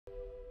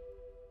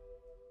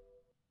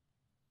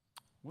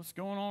What's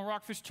going on,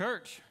 RockFish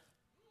Church?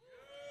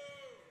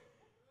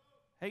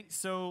 Hey,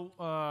 so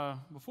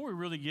before we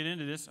really get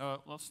into this, I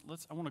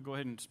want to go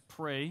ahead and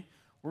pray.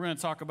 We're going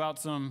to talk about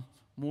some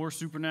more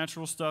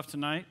supernatural stuff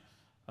tonight.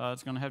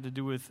 It's going to have to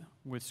do with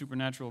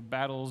supernatural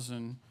battles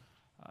and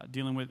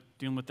dealing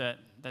with that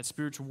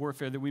spiritual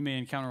warfare that we may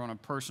encounter on a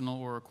personal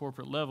or a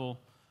corporate level.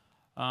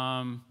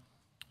 And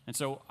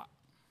so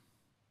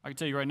I can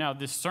tell you right now,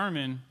 this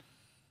sermon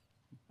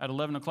at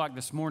 11 o'clock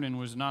this morning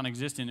was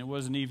non-existent. It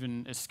wasn't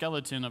even a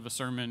skeleton of a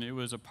sermon. It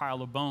was a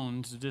pile of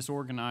bones,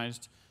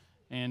 disorganized.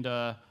 And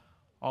all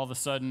of a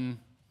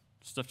sudden,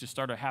 stuff just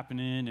started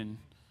happening. And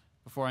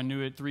before I knew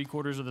it,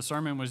 3/4 of the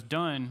sermon was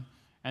done.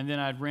 And then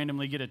I'd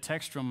randomly get a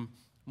text from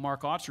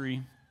Mark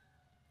Autry,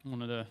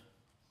 one of the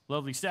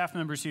lovely staff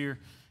members here.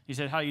 He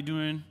said, "How you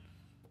doing?"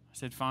 I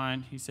said,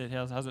 "Fine." He said,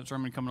 how's that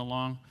sermon coming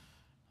along?"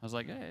 I was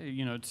like, "Hey,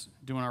 it's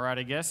doing all right,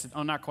 I guess."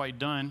 "Oh, not quite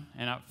done."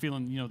 And I'm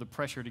feeling, the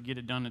pressure to get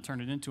it done and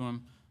turn it into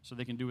them so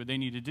they can do what they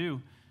need to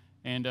do.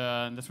 And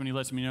that's when he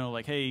lets me know,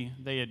 like, hey,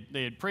 they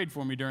had prayed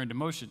for me during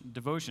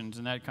devotions,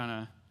 and that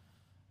kind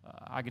of,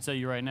 I can tell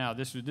you right now,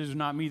 this was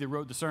not me that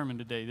wrote the sermon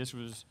today. This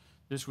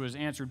was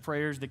answered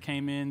prayers that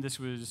came in. This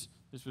was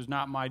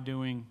not my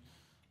doing.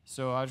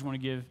 So I just want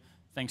to give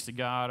thanks to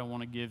God. I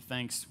want to give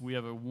thanks. We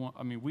have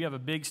a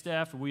big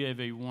staff, but we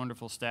have a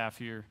wonderful staff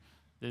here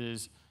that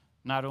is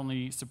not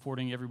only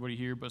supporting everybody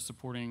here, but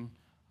supporting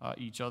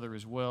each other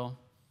as well.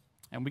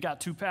 And we got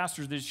 2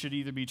 pastors that should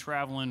either be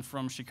traveling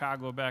from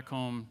Chicago back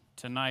home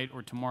tonight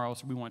or tomorrow,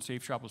 so we want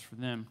safe travels for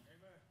them.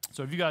 Amen.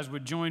 So if you guys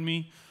would join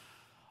me.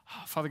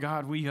 Father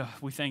God, we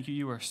thank you.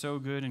 You are so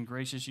good and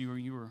gracious.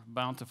 You are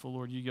bountiful,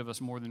 Lord. You give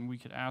us more than we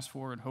could ask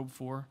for and hope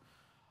for.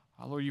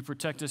 Lord, you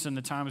protect us in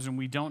the times when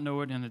we don't know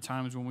it and the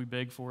times when we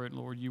beg for it.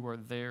 Lord, you are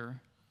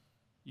there.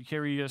 You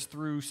carry us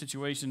through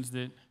situations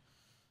that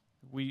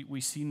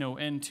we see no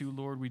end to,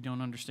 Lord. We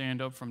don't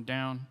understand up from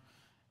down.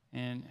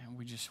 And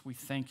we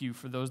thank you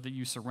for those that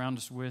you surround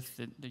us with,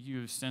 that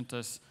you have sent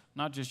us,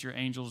 not just your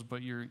angels,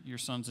 but your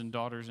sons and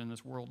daughters in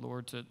this world,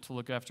 Lord, to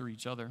look after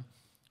each other.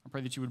 I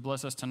pray that you would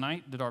bless us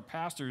tonight, that our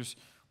pastors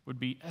would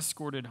be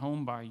escorted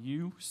home by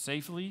you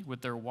safely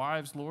with their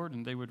wives, Lord,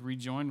 and they would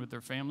rejoin with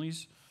their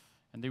families,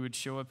 and they would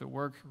show up at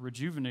work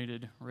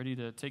rejuvenated, ready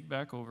to take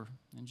back over.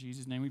 In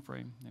Jesus' name we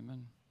pray.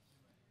 Amen.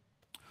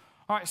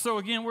 All right, so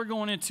again, we're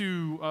going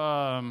into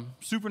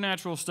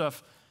supernatural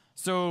stuff.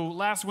 So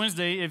last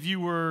Wednesday, if you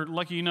were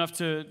lucky enough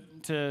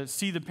to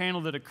see the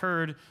panel that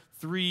occurred,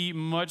 3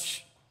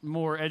 much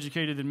more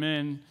educated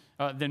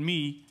than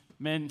me,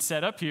 men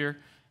sat up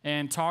here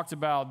and talked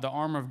about the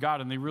armor of God,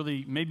 and they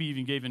really maybe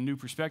even gave a new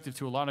perspective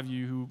to a lot of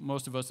you who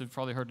most of us have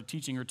probably heard a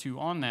teaching or 2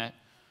 on that.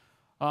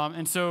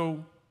 And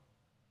so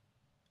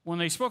when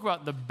they spoke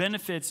about the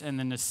benefits and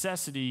the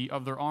necessity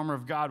of their armor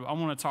of God, I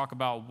want to talk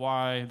about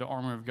why the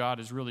armor of God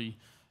is really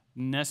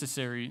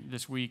necessary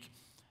this week.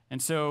 And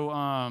so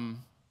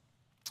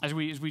as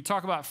we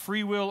talk about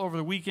free will over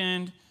the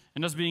weekend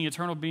and us being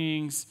eternal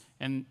beings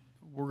and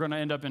we're going to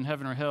end up in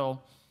heaven or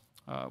hell,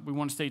 we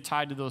want to stay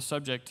tied to those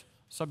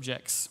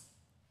subjects.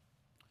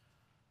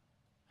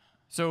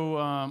 So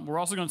we're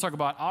also going to talk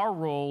about our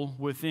role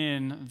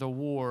within the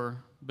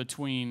war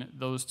between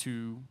those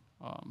two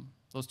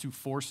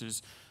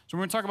forces. So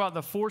we're going to talk about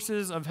the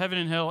forces of heaven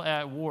and hell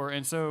at war.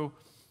 And so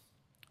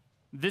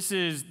this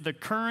is the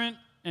current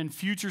and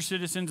future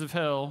citizens of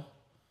hell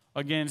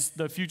against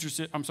the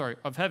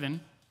of heaven.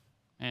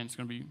 And it's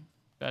going to be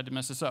bad to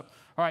mess this up.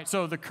 All right,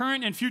 so the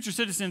current and future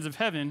citizens of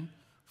heaven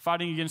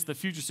fighting against the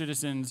future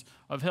citizens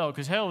of hell,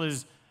 because hell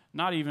is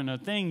not even a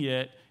thing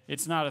yet.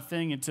 It's not a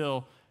thing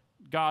until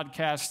God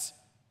casts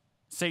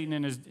Satan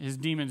and his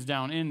demons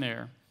down in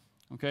there,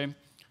 okay?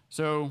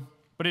 So,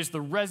 but it's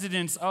the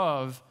residents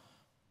of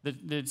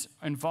that's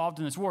involved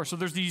in this war. So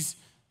there's these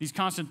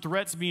constant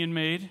threats being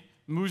made,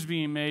 moves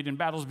being made, and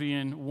battles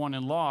being won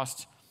and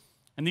lost.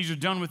 And these are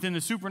done within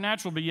the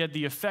supernatural, but yet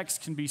the effects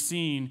can be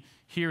seen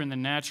here in the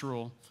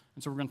natural.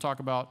 And so we're going to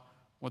talk about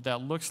what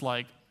that looks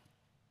like.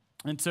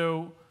 And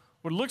so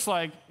what it looks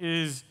like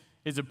is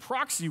a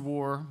proxy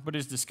war, but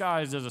is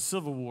disguised as a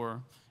civil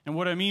war. And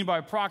what I mean by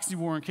proxy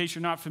war, in case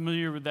you're not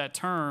familiar with that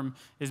term,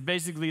 is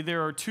basically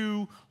there are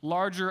 2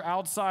 larger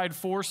outside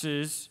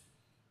forces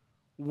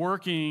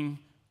working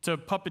to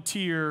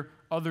puppeteer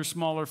other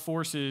smaller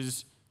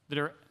forces that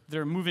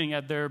are moving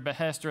at their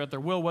behest or at their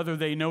will, whether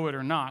they know it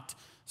or not.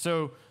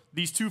 So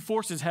these 2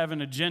 forces have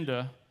an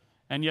agenda,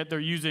 and yet they're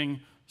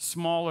using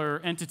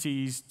smaller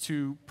entities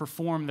to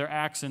perform their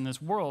acts in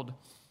this world.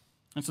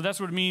 And so that's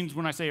what it means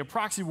when I say a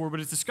proxy war, but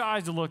it's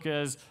disguised to look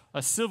as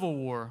a civil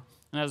war.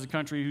 And as a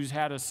country who's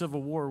had a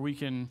civil war, we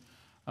can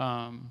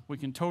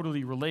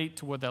totally relate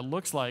to what that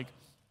looks like.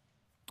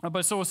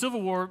 But so a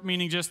civil war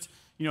meaning just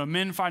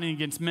men fighting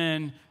against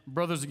men,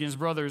 brothers against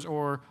brothers,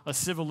 or a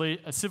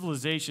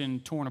civilization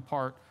torn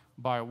apart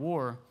by a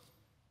war.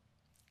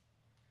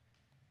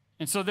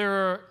 And so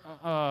there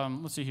are,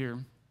 let's see here.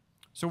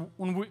 So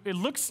when it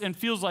looks and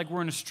feels like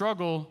we're in a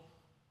struggle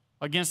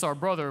against our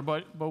brother,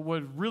 but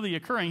what's really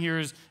occurring here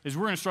is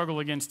we're in a struggle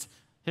against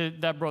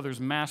that brother's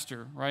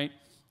master, right?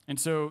 And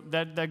so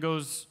that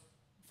goes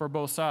for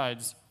both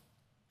sides.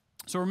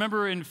 So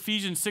remember in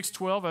Ephesians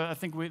 6:12, I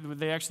think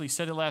they actually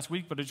said it last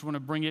week, but I just want to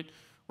bring it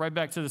right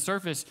back to the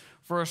surface.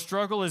 For our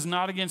struggle is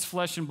not against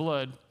flesh and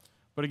blood,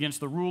 but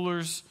against the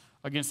rulers,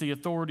 against the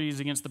authorities,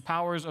 against the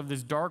powers of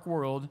this dark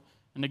world,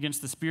 and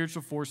against the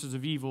spiritual forces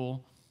of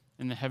evil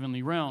in the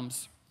heavenly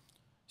realms.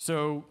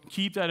 So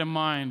keep that in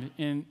mind.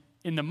 In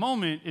the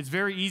moment, it's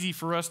very easy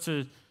for us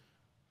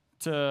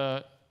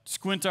to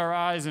squint our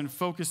eyes and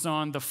focus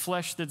on the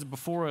flesh that's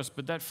before us,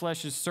 but that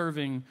flesh is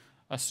serving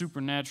a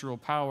supernatural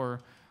power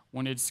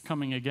when it's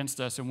coming against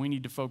us, and we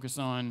need to focus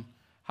on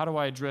how do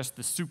I address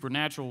the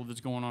supernatural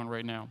that's going on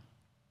right now.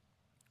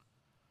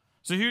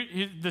 So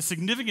here the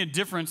significant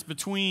difference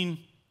between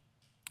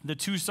the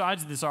two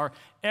sides of this are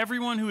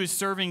everyone who is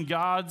serving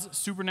God's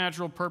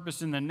supernatural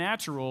purpose in the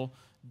natural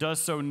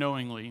does so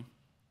knowingly.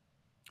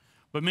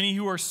 But many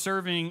who are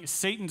serving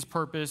Satan's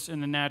purpose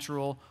in the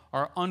natural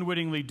are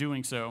unwittingly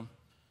doing so.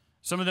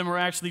 Some of them are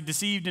actually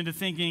deceived into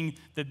thinking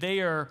that they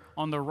are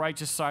on the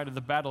righteous side of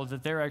the battle,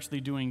 that they're actually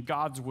doing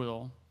God's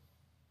will.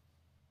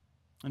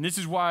 And this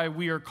is why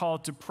we are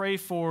called to pray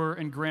for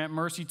and grant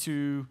mercy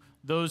to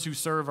those who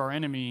serve our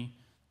enemy,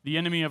 the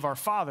enemy of our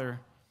Father,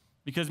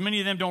 because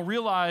many of them don't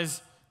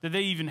realize that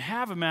they even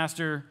have a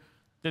master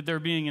that they're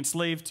being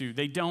enslaved to.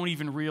 They don't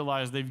even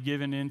realize they've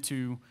given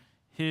into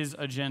his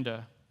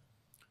agenda.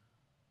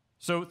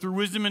 So through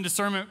wisdom and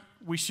discernment,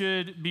 we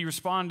should be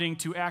responding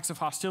to acts of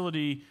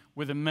hostility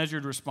with a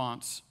measured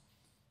response.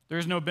 There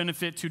is no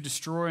benefit to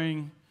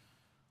destroying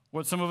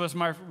what some of us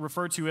might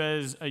refer to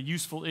as a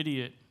useful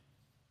idiot,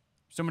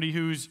 somebody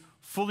who's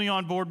fully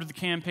on board with the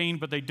campaign,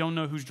 but they don't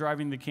know who's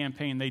driving the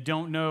campaign. They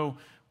don't know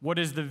what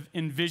is the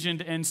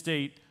envisioned end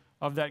state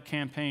of that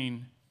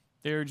campaign.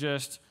 They're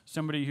just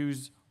somebody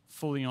who's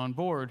fully on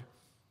board.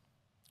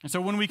 And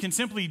so when we can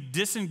simply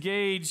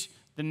disengage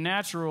the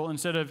natural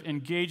instead of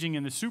engaging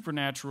in the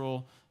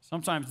supernatural,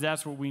 sometimes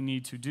that's what we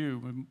need to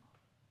do.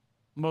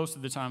 Most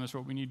of the time, that's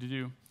what we need to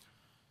do.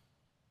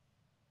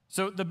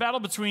 So the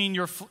battle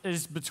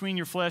is between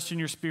your flesh and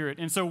your spirit.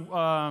 And so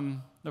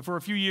for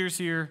a few years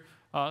here,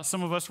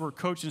 some of us were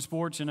coaching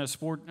sports in a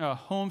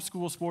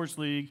homeschool sports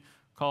league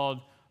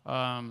called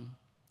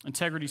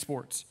Integrity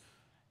Sports.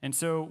 And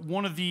so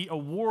one of the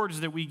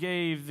awards that we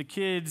gave the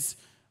kids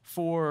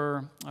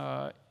for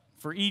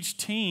each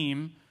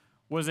team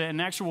was an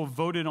actual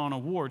voted on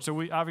award.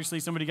 So obviously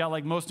somebody got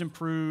like most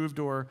improved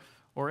or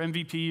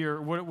MVP or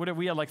whatever.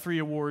 We had like 3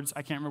 awards.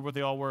 I can't remember what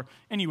they all were.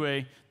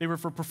 Anyway, they were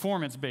for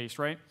performance-based,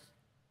 right?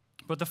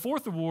 But the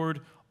 4th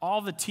award,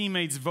 all the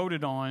teammates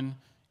voted on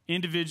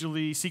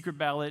individually, secret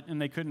ballot,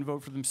 and they couldn't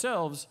vote for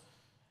themselves.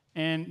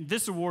 And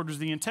this award was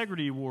the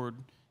Integrity Award.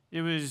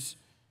 It was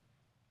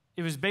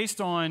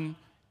based on,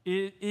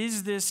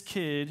 is this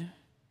kid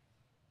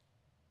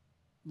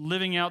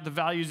living out the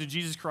values of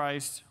Jesus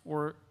Christ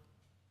or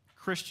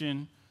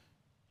Christian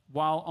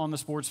while on the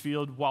sports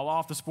field, while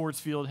off the sports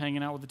field,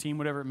 hanging out with the team,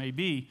 whatever it may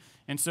be.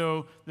 And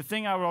so the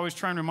thing I would always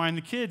try and remind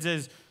the kids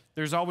is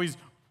there's always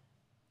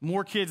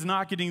more kids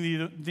not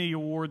getting the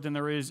award than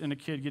there is in a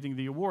kid getting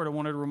the award. I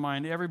wanted to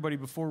remind everybody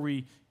before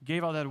we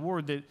gave out that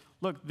award that,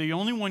 look, the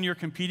only one you're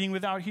competing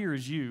with out here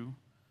is you.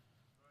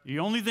 The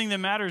only thing that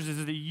matters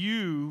is that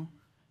you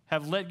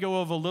have let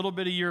go of a little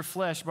bit of your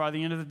flesh by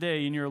the end of the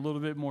day and you're a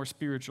little bit more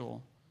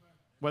spiritual.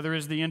 Whether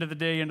it's the end of the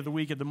day, end of the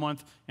week, of the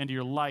month, end of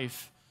your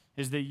life,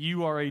 is that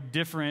you are a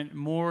different,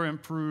 more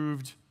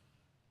improved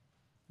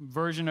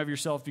version of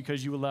yourself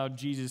because you allowed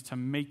Jesus to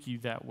make you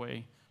that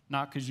way,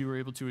 not because you were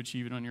able to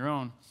achieve it on your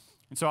own.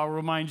 And so I'll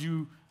remind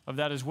you of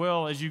that as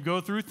well as you go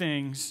through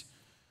things.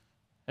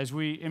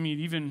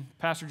 Even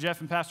Pastor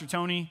Jeff and Pastor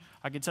Tony,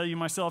 I can tell you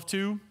myself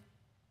too,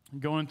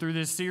 going through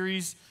this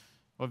series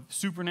of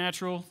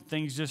supernatural,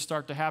 things just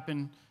start to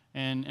happen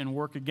and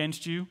work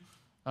against you.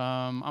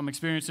 I'm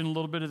experiencing a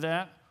little bit of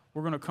that.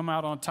 We're going to come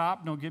out on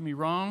top, don't get me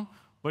wrong,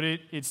 but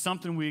it's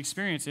something we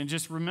experience. And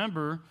just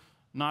remember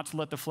not to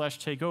let the flesh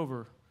take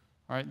over.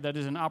 All right, that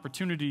is an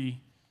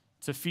opportunity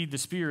to feed the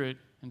spirit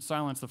and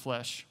silence the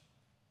flesh.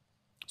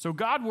 So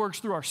God works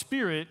through our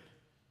spirit,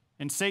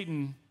 and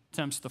Satan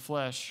tempts the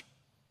flesh.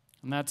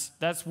 And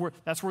that's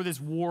where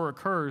this war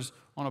occurs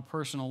on a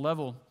personal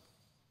level.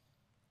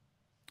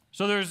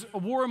 So there's a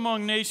war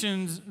among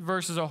nations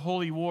versus a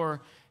holy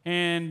war.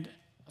 And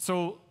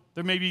so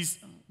there may be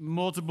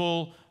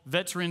multiple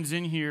veterans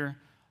in here.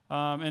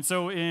 And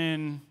so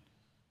in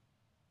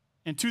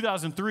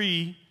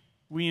 2003,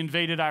 we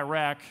invaded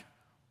Iraq,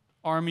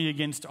 army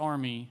against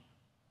army.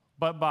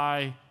 But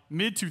by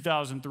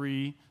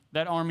mid-2003,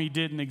 that army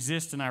didn't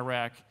exist in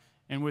Iraq.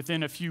 And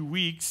within a few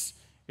weeks,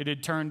 it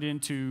had turned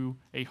into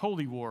a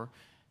holy war.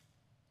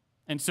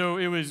 And so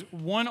it was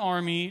one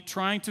army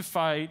trying to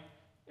fight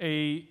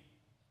a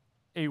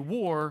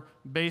war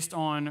based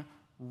on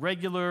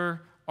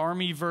regular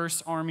army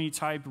versus army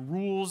type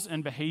rules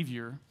and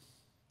behavior,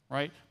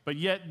 right? But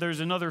yet there's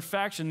another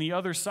faction, the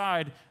other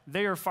side,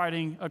 they are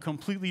fighting a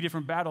completely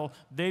different battle.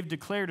 They've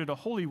declared it a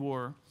holy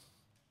war.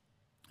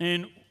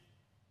 And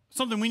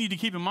something we need to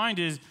keep in mind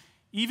is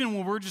even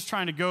when we're just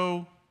trying to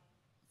go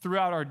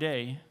throughout our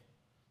day,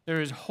 there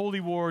is holy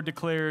war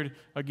declared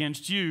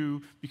against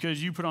you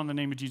because you put on the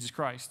name of Jesus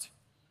Christ,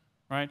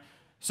 right?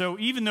 So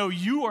even though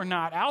you are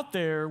not out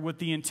there with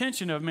the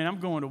intention of, man,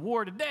 I'm going to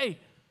war today,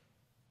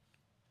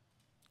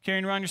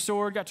 carrying around your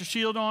sword, got your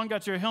shield on,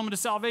 got your helmet of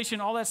salvation,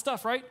 all that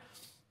stuff, right?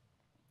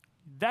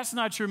 That's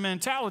not your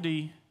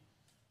mentality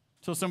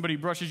until somebody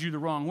brushes you the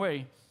wrong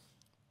way.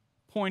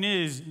 Point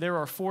is, there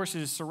are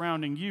forces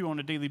surrounding you on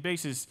a daily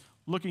basis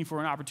looking for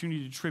an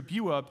opportunity to trip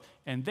you up,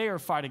 and they are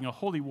fighting a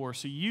holy war.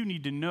 So you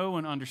need to know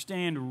and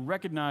understand,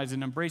 recognize,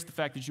 and embrace the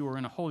fact that you are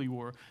in a holy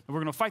war. And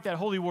we're going to fight that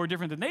holy war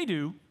different than they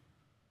do,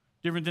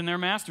 different than their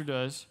master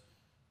does,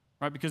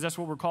 right? Because that's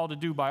what we're called to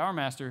do by our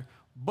master.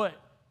 But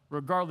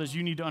regardless,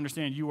 you need to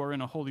understand you are in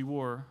a holy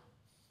war.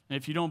 And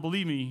if you don't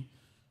believe me,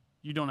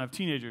 you don't have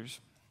teenagers,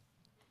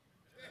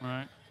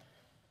 right?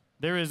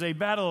 There is a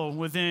battle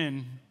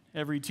within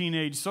every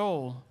teenage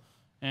soul.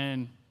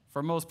 And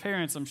for most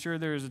parents, I'm sure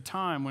there is a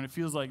time when it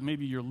feels like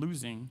maybe you're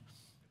losing,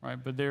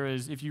 right? But there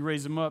is, if you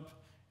raise them up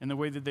in the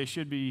way that they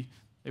should be,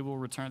 they will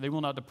return. They will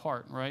not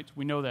depart, right?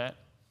 We know that.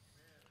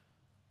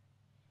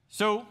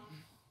 So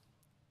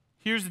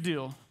here's the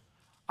deal.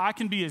 I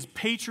can be as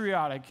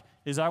patriotic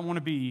as I want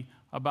to be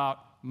about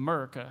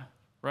America,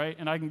 right?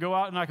 And I can go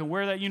out and I can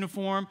wear that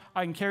uniform,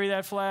 I can carry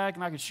that flag,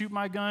 and I can shoot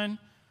my gun.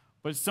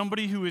 But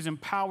somebody who is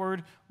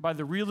empowered by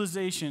the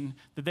realization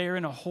that they are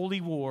in a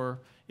holy war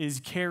is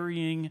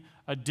carrying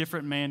a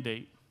different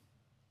mandate.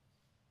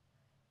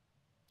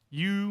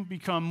 You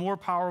become more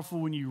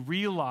powerful when you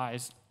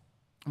realize,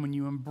 when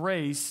you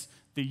embrace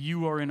that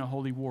you are in a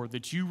holy war,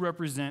 that you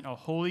represent a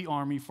holy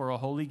army for a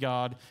holy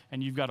God,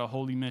 and you've got a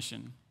holy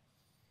mission.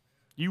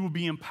 You will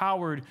be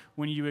empowered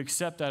when you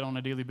accept that on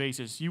a daily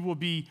basis. You will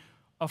be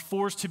a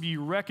force to be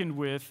reckoned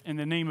with in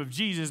the name of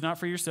Jesus, not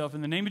for yourself.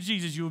 In the name of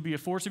Jesus, you will be a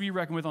force to be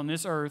reckoned with on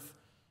this earth,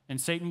 and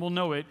Satan will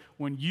know it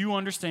when you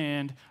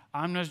understand,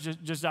 I'm not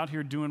just out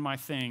here doing my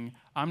thing.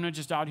 I'm not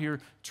just out here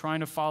trying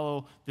to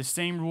follow the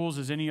same rules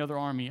as any other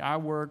army. I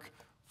work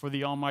for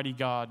the Almighty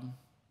God.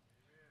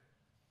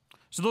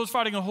 So those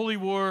fighting a holy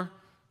war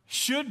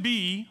should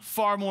be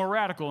far more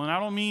radical. And I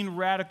don't mean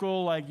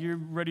radical like you're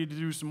ready to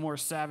do some more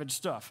savage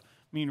stuff.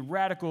 I mean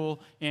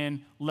radical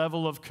in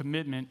level of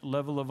commitment,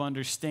 level of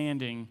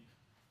understanding.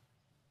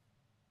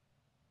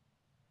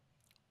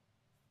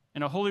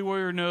 And a holy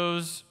warrior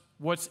knows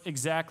what's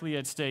exactly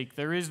at stake.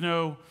 There is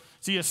no,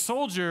 see, a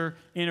soldier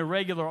in a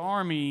regular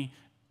army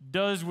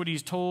does what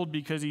he's told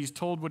because he's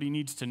told what he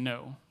needs to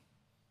know.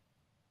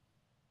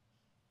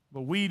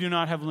 But we do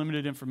not have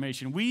limited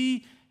information.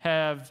 We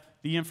have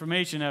the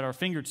information at our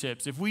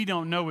fingertips. If we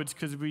don't know, it's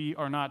because we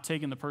are not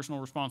taking the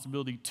personal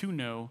responsibility to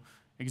know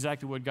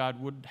exactly what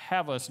God would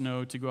have us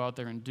know to go out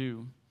there and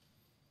do.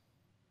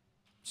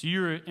 So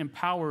you're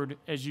empowered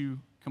as you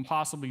can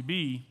possibly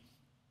be.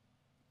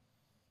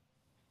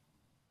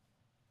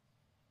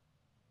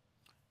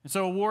 And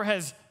so a war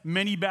has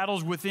many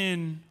battles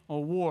within a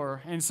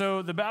war. And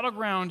so the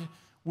battleground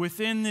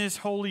within this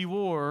holy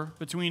war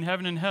between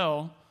heaven and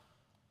hell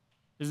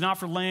is not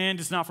for land,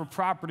 it's not for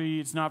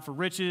property, it's not for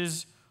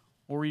riches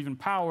or even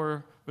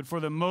power, but for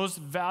the most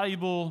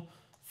valuable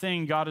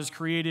thing God has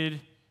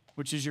created,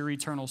 which is your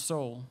eternal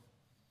soul.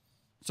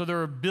 So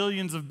there are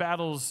billions of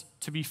battles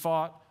to be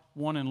fought,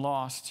 won, and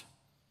lost.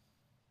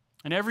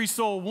 And every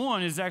soul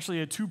won is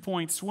actually a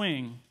 2-point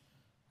swing,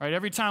 right?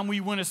 Every time we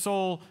win a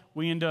soul,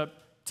 we end up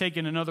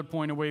taking another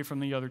point away from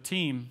the other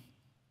team.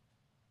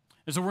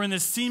 And so we're in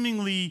this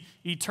seemingly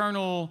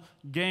eternal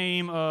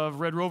game of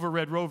Red Rover,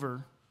 Red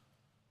Rover.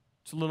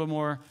 It's a little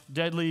more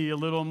deadly, a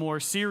little more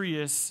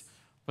serious,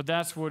 but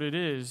that's what it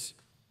is.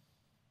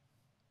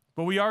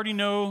 But we already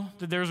know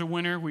that there's a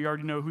winner. We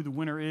already know who the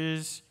winner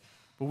is.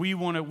 But we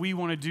want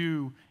to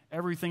do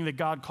everything that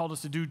God called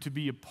us to do to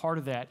be a part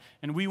of that.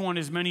 And we want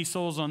as many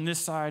souls on this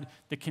side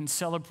that can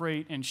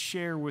celebrate and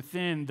share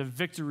within the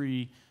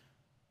victory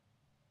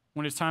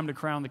when it's time to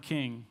crown the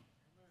king.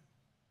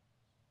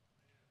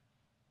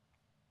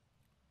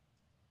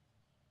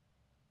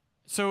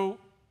 So,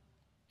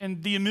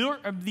 and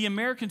the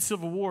American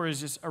Civil War is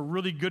just a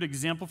really good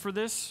example for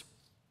this.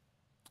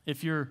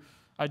 If your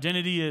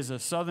identity as a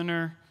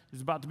Southerner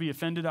is about to be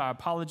offended, I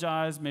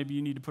apologize. Maybe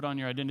you need to put on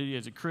your identity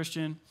as a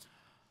Christian.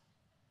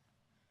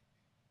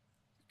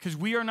 Because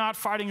we are not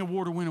fighting a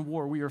war to win a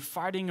war. We are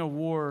fighting a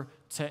war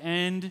to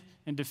end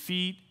and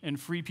defeat and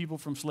free people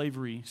from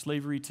slavery.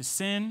 Slavery to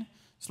sin,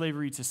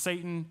 slavery to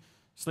Satan,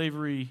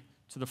 slavery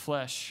to the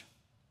flesh.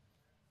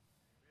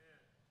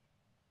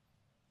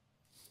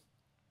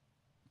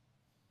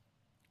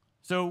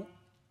 So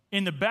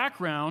in the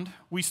background,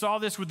 we saw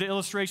this with the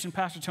illustration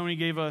Pastor Tony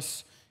gave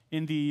us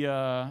in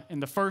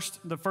the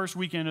first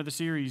weekend of the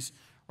series,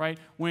 right?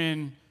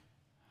 When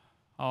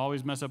I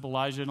always mess up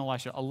Elijah and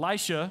Elisha.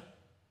 Elisha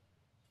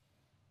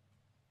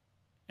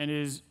and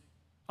his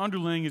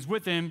underling is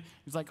with him.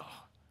 He's like,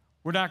 oh,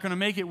 we're not going to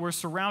make it. We're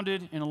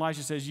surrounded. And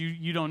Elisha says,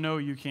 you don't know,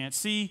 you can't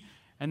see.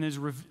 And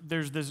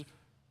there's this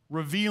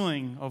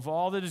revealing of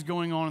all that is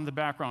going on in the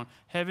background.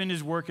 Heaven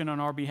is working on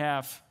our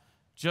behalf,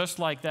 just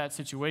like that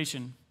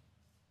situation.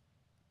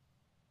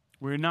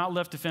 We're not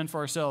left to fend for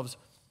ourselves.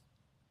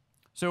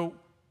 So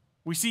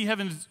we see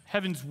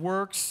heaven's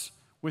works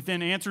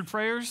within answered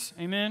prayers,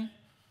 amen?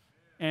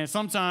 And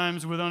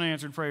sometimes with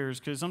unanswered prayers,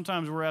 because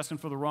sometimes we're asking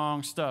for the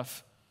wrong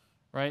stuff,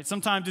 right?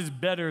 Sometimes it's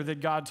better that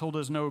God told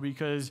us no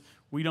because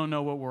we don't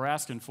know what we're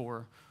asking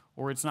for,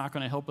 or it's not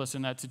going to help us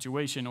in that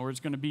situation, or it's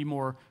going to be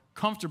more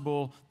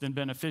comfortable than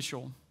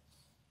beneficial.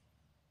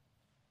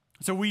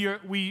 So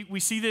we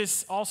see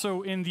this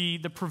also in the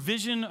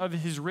provision of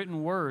his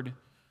written word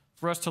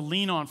for us to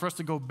lean on, for us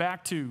to go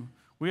back to.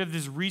 We have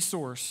this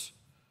resource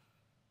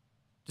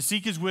to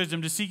seek his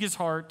wisdom, to seek his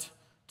heart,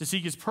 to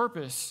seek his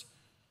purpose.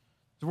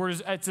 The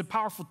word it's a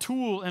powerful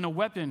tool and a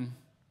weapon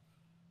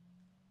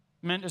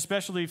meant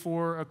especially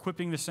for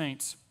equipping the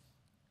saints.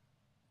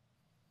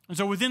 And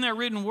so within that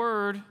written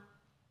word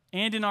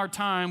and in our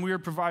time, we are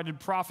provided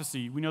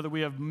prophecy. We know that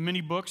we have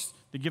many books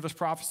that give us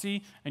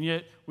prophecy, and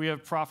yet we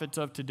have prophets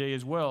of today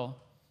as well.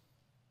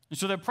 And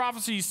so that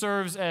prophecy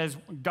serves as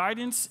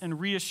guidance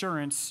and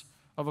reassurance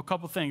of a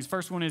couple things.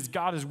 First one is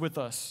God is with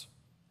us.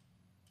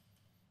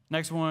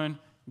 Next one,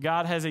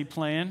 God has a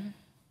plan.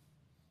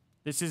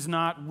 This is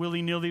not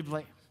willy-nilly.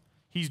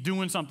 He's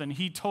doing something.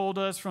 He told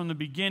us from the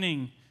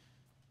beginning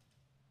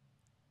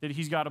that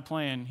he's got a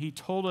plan. He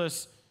told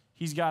us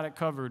he's got it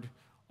covered.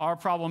 Our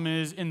problem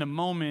is, in the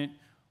moment,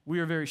 we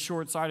are very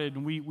short-sighted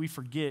and we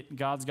forget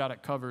God's got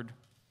it covered.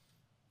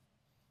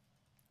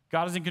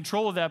 God is in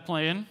control of that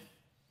plan,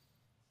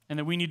 and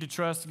that we need to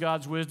trust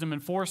God's wisdom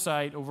and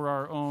foresight over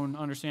our own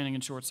understanding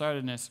and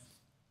short-sightedness.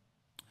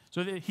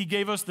 So that he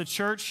gave us the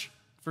church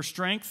for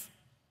strength,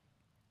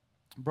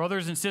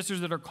 brothers and sisters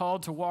that are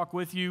called to walk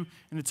with you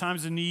in the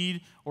times of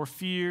need or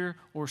fear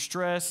or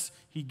stress.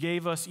 He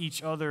gave us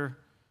each other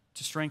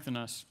to strengthen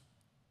us.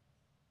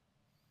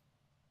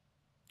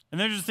 And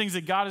there's just things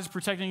that God is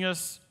protecting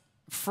us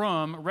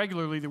from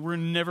regularly that we're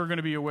never going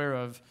to be aware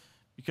of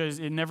because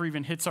it never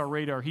even hits our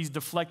radar. He's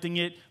deflecting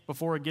it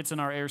before it gets in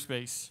our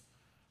airspace.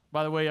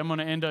 By the way, I'm going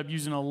to end up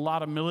using a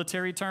lot of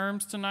military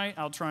terms tonight.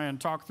 I'll try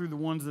and talk through the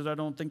ones that I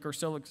don't think are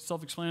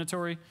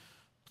self-explanatory.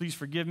 Please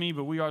forgive me,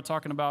 but we are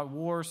talking about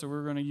war, so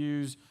we're going to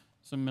use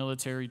some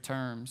military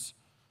terms.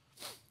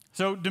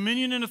 So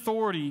dominion and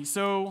authority.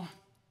 So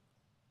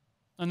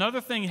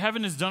another thing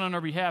heaven has done on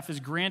our behalf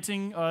is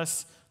granting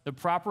us the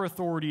proper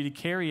authority to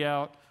carry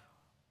out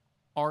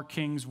our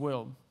King's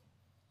will.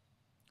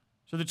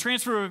 So the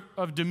transfer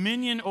of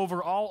dominion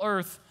over all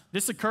earth,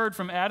 this occurred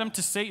from Adam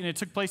to Satan. It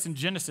took place in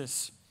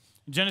Genesis.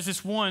 In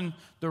Genesis 1,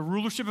 the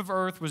rulership of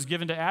earth was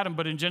given to Adam,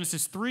 but in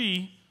Genesis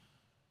 3,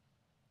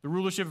 the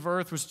rulership of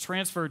earth was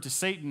transferred to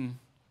Satan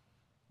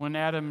when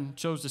Adam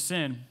chose to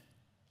sin.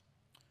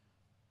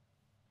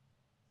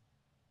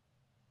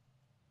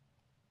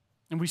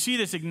 And we see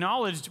this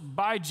acknowledged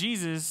by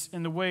Jesus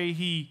in the way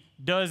he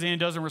does and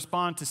doesn't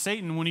respond to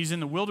Satan when he's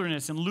in the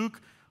wilderness. In Luke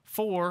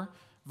 4,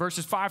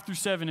 verses 5 through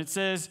 7, it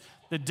says,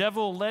 "The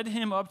devil led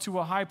him up to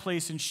a high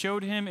place and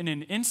showed him in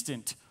an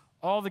instant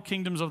all the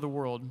kingdoms of the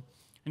world.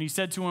 And he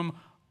said to him,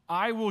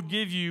 I will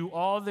give you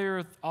all their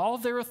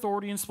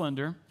authority and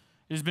splendor.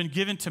 It has been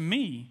given to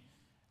me,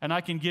 and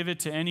I can give it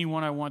to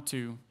anyone I want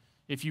to.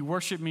 If you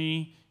worship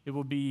me, it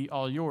will be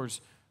all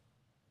yours."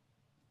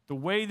 The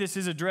way this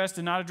is addressed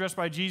and not addressed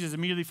by Jesus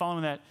immediately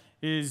following that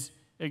is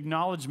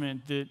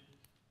acknowledgement that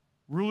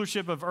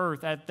rulership of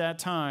earth at that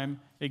time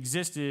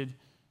existed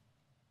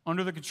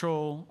under the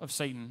control of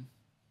Satan.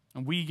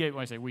 And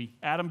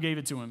Adam gave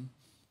it to him.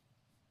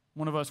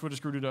 One of us would have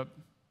screwed it up,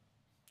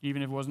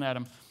 even if it wasn't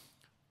Adam.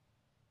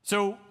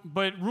 So,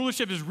 but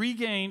rulership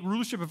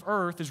of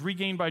earth is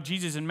regained by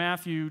Jesus in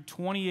Matthew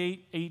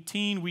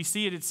 28:18. We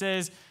see it, it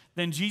says,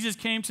 "Then Jesus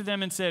came to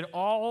them and said,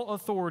 all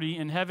authority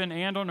in heaven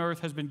and on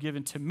earth has been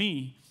given to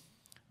me."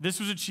 This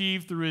was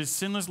achieved through his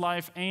sinless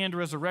life and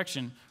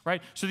resurrection,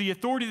 right? So the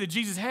authority that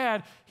Jesus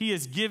had, he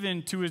has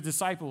given to his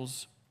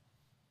disciples.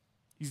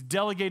 He's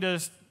delegated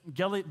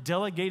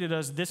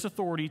us this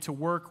authority to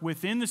work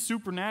within the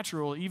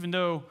supernatural, even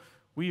though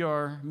we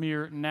are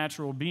mere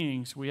natural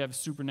beings. We have a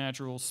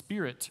supernatural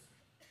spirit,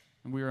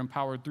 and we are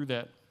empowered through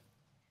that.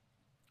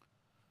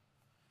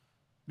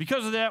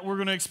 Because of that, we're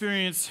going to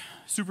experience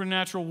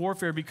supernatural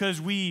warfare because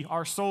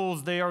our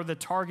souls, they are the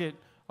target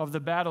of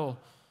the battle,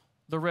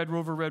 the Red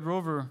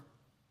Rover.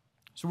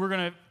 So we're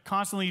going to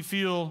constantly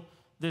feel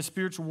this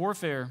spiritual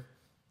warfare.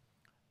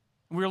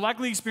 We're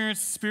likely to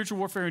experience spiritual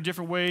warfare in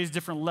different ways,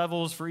 different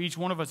levels for each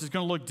one of us. It's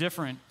going to look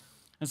different.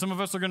 And some of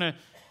us are going to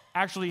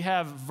actually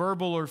have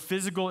verbal or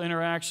physical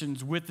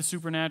interactions with the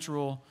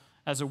supernatural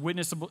in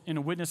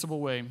a witnessable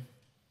way.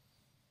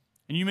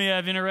 And you may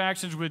have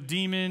interactions with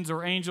demons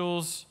or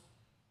angels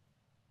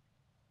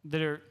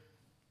that are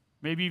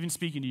maybe even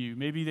speaking to you.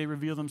 Maybe they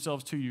reveal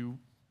themselves to you.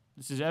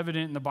 This is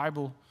evident in the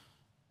Bible,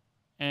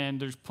 and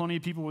there's plenty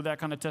of people with that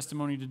kind of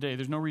testimony today.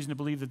 There's no reason to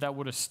believe that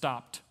would have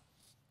stopped.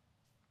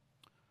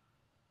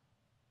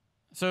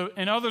 So,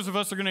 and others of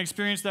us are going to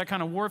experience that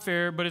kind of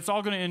warfare, but it's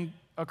all going to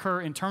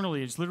occur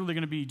internally. It's literally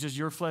going to be just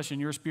your flesh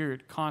and your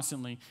spirit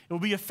constantly. It will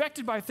be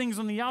affected by things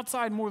on the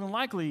outside more than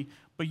likely,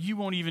 but you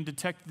won't even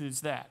detect that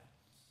it's that.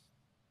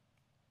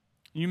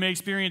 You may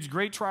experience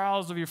great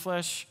trials of your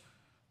flesh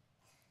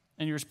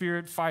and your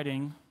spirit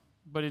fighting,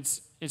 but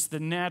it's the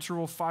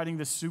natural fighting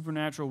the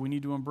supernatural. We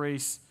need to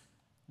embrace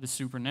the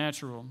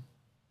supernatural.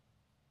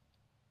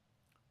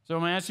 So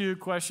I'm going to ask you a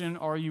question,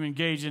 are you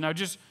engaged? And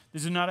this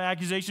is not an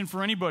accusation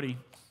for anybody,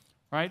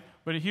 right?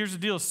 But here's the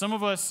deal. Some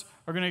of us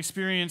are going to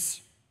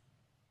experience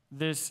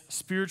this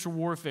spiritual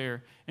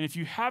warfare. And if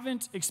you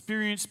haven't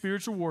experienced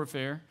spiritual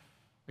warfare,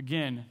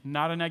 again,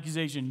 not an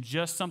accusation,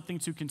 just something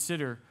to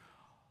consider.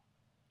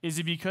 Is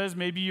it because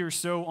maybe you're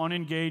so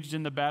unengaged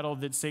in the battle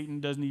that Satan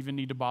doesn't even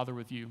need to bother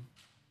with you?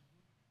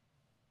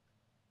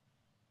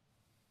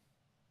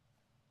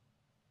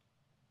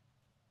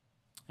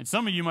 And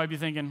some of you might be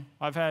thinking,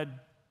 I've had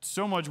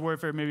so much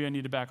warfare, maybe I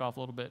need to back off a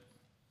little bit.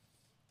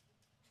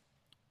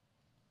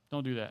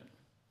 Don't do that.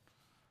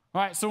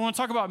 All right, so I want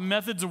to talk about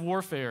methods of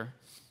warfare.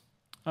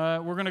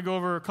 We're going to go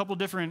over a couple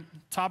different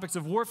topics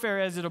of warfare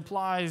as it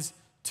applies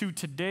to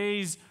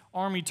today's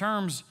army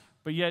terms,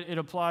 but yet it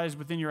applies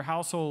within your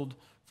household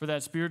for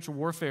that spiritual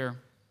warfare.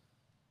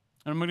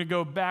 And I'm going to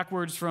go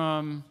backwards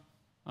from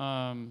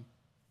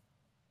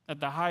at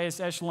the highest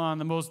echelon,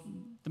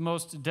 the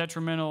most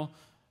detrimental,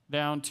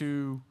 down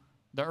to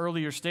the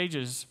earlier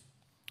stages.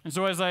 And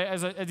so as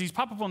these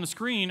pop up on the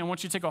screen, I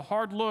want you to take a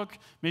hard look,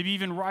 maybe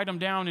even write them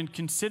down and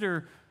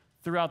consider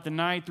throughout the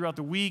night, throughout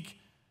the week,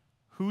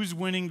 who's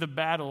winning the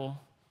battle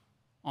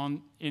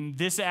in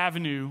this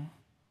avenue,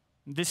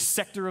 this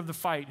sector of the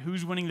fight.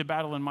 Who's winning the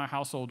battle in my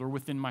household or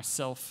within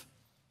myself?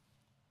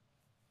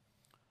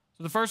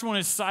 So the first one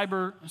is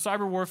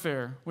cyber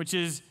warfare, which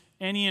is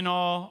any and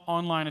all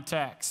online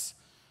attacks.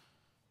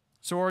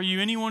 So are you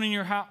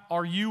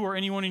or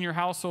anyone in your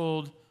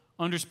household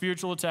under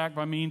spiritual attack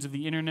by means of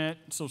the internet,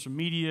 social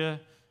media,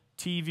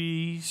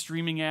 TV,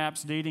 streaming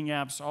apps, dating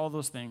apps, all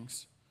those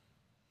things?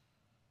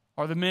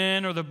 Are the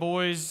men or the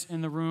boys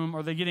in the room,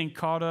 are they getting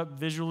caught up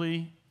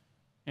visually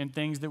in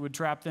things that would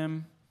trap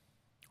them?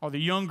 Are the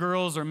young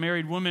girls or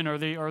married women, are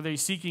they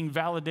seeking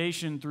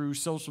validation through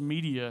social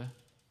media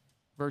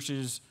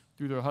versus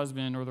through their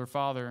husband or their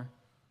father?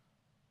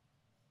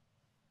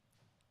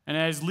 And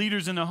as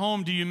leaders in the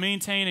home, do you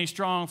maintain a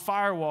strong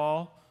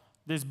firewall,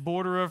 this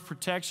border of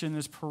protection,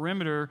 this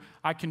perimeter?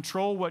 I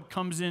control what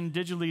comes in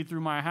digitally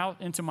through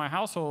into my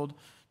household.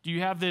 Do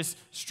you have this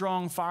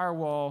strong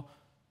firewall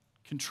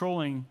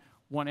controlling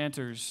what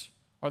enters?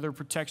 Are there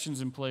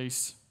protections in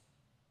place?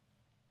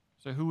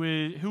 So who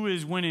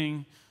is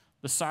winning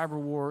the cyber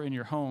war in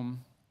your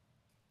home?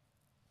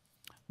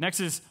 Next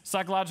is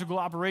psychological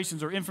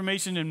operations or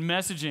information and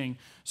messaging.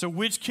 So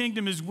which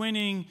kingdom is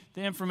winning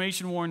the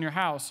information war in your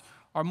house?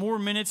 Are more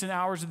minutes and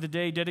hours of the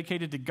day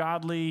dedicated to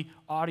godly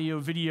audio,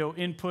 video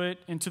input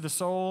into the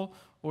soul?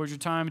 Or is your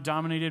time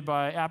dominated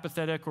by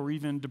apathetic or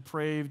even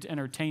depraved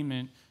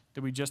entertainment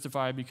that we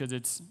justify because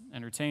it's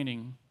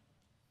entertaining?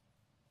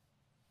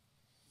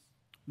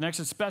 Next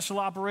is special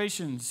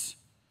operations.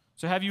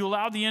 So have you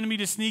allowed the enemy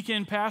to sneak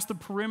in past the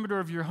perimeter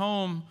of your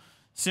home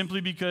simply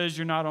because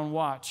you're not on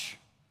watch?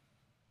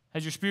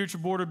 Has your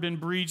spiritual border been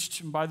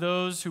breached by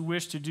those who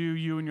wish to do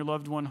you and your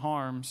loved one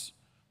harms,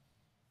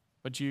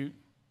 but you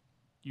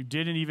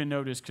didn't even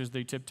notice because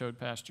they tiptoed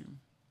past you?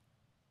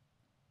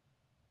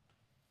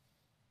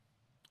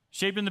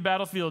 Shaping the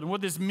battlefield. And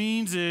what this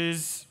means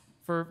is,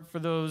 for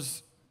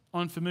those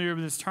unfamiliar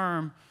with this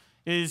term,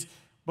 is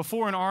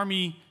before an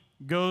army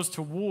goes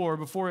to war,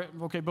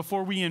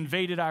 before we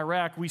invaded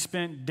Iraq, we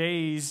spent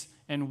days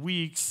and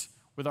weeks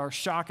with our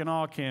shock and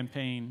awe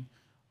campaign,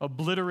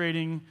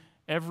 obliterating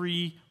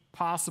every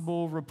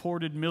possible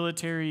reported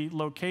military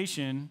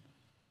location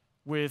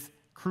with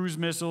cruise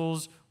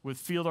missiles, with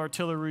field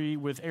artillery,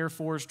 with Air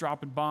Force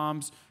dropping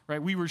bombs,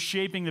 right? We were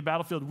shaping the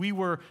battlefield. We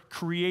were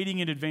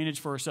creating an advantage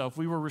for ourselves.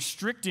 We were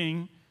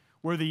restricting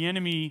where the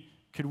enemy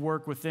could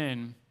work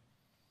within.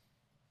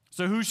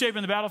 So who's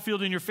shaping the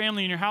battlefield in your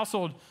family, in your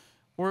household,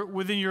 or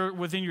within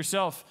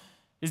yourself?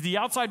 Is the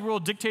outside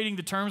world dictating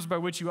the terms by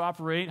which you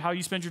operate, how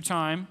you spend your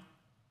time,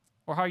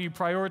 or how you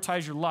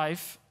prioritize your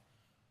life,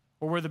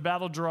 or where the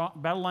battle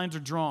lines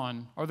are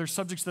drawn? Are there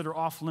subjects that are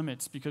off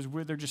limits because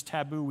they're just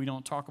taboo, we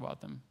don't talk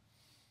about them?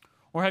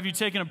 Or have you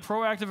taken a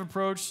proactive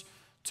approach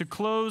to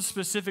close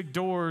specific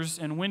doors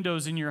and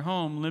windows in your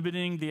home,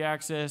 limiting the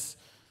access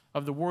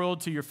of the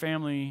world to your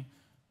family?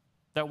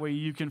 That way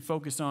you can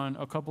focus on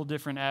a couple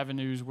different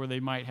avenues where they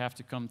might have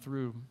to come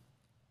through.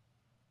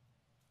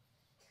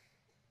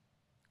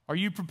 Are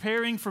you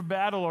preparing for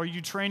battle? Are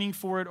you training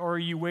for it? Or are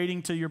you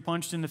waiting till you're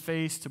punched in the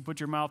face to put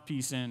your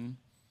mouthpiece in?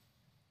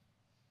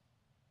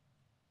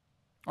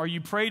 Are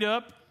you prayed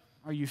up?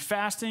 Are you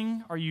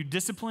fasting? Are you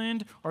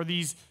disciplined? Are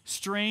these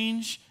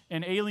strange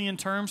and alien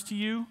terms to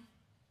you?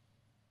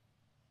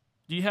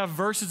 Do you have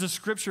verses of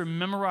Scripture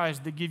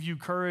memorized that give you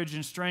courage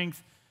and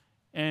strength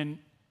and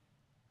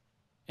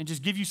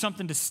just give you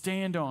something to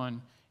stand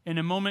on in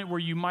a moment where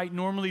you might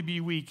normally be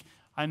weak?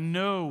 I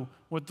know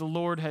what the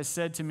Lord has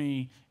said to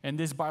me in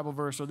this Bible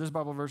verse or this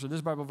Bible verse or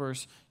this Bible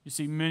verse. You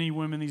see many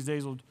women these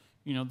days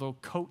they'll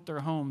coat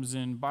their homes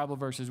in Bible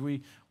verses.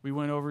 We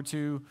went over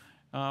to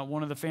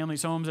one of the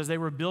family's homes as they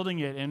were building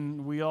it,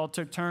 and we all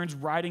took turns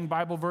writing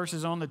Bible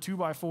verses on the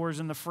 2x4s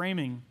in the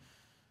framing.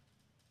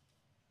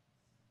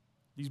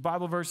 These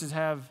Bible verses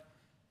have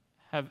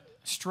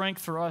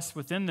strength for us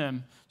within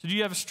them. So do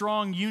you have a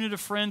strong unit of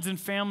friends and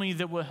family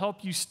that will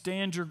help you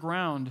stand your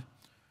ground,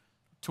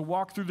 to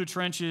walk through the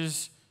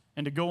trenches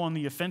and to go on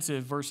the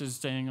offensive versus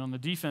staying on the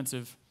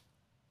defensive?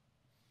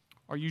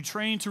 Are you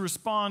trained to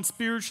respond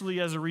spiritually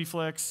as a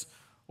reflex,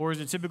 or is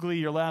it typically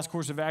your last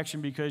course of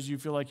action because you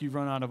feel like you've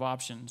run out of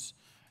options?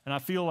 And I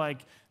feel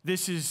like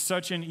this is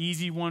such an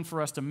easy one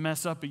for us to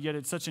mess up, but yet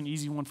it's such an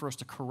easy one for us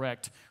to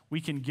correct.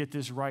 We can get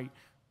this right.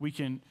 We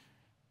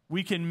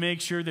can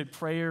make sure that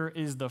prayer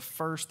is the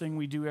first thing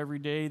we do every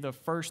day, the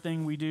first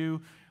thing we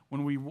do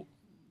when we're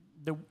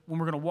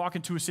going to walk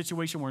into a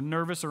situation we're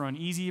nervous or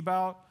uneasy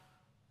about.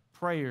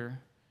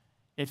 Prayer,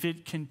 if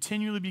it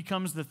continually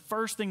becomes the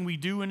first thing we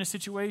do in a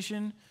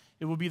situation,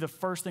 it will be the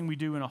first thing we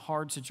do in a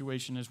hard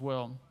situation as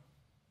well.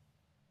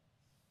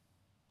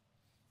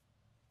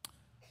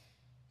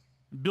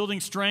 Building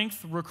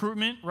strength,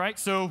 recruitment, right?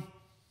 So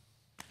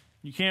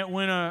you can't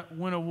win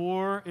a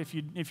war if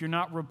you're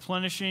not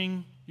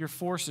replenishing your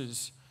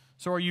forces.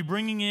 So are you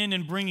bringing in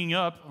and bringing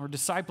up or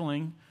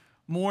discipling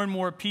more and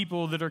more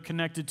people that are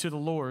connected to the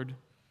Lord,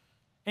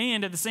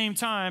 and at the same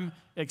time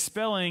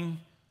expelling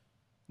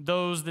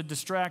those that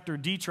distract or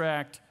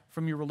detract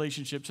from your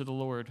relationship to the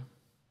Lord?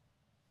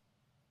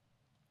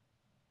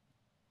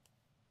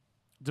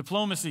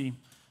 Diplomacy.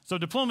 So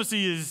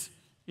diplomacy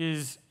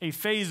is a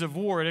phase of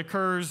war. It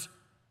occurs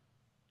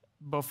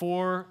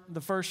before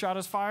the first shot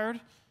is fired,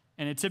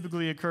 and it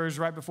typically occurs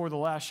right before the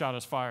last shot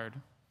is fired.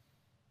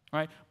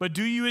 Right? But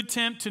do you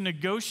attempt to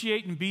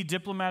negotiate and be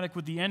diplomatic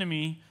with the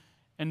enemy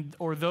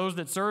or those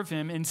that serve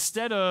him,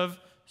 instead of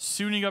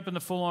suiting up in the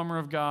full armor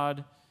of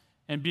God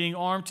and being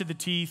armed to the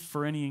teeth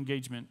for any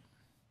engagement?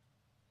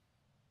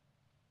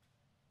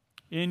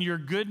 In your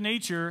good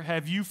nature,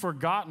 have you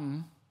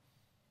forgotten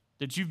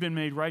that you've been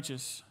made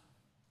righteous,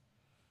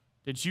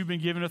 that you've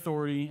been given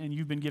authority and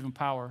you've been given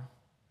power?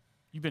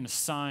 You've been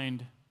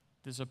assigned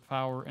this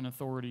power and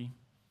authority.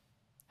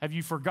 Have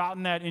you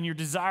forgotten that in your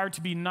desire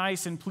to be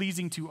nice and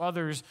pleasing to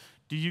others,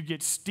 do you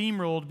get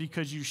steamrolled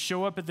because you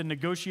show up at the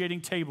negotiating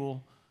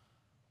table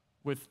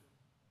with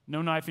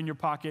no knife in your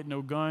pocket,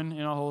 no gun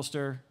in a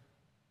holster,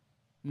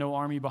 no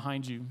army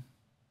behind you?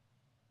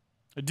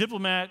 A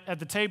diplomat at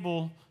the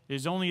table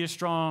is only as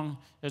strong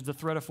as the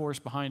threat of force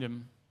behind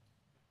him.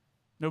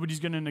 Nobody's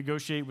going to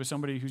negotiate with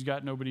somebody who's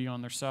got nobody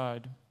on their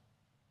side.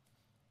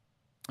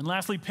 And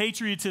lastly,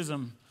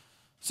 patriotism.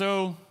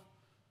 So,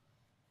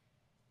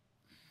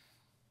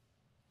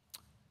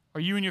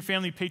 are you and your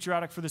family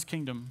patriotic for this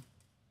kingdom?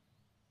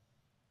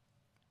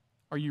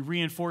 Are you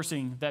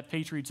reinforcing that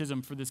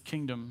patriotism for this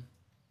kingdom?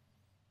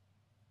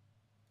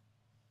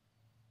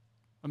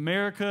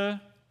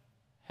 America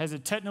has a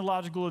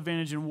technological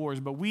advantage in wars,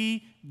 but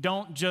we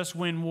don't just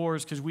win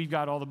wars because we've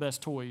got all the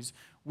best toys.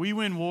 We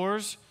win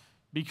wars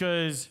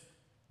because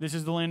this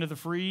is the land of the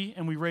free,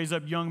 and we raise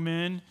up young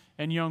men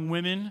and young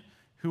women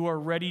who are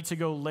ready to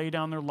go lay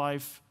down their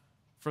life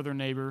for their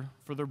neighbor,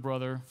 for their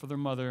brother, for their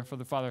mother, for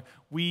their father.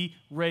 We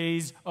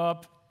raise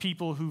up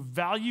people who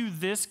value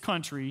this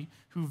country,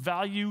 who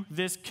value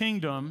this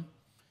kingdom,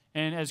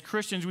 and as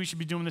Christians, we should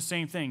be doing the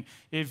same thing.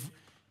 If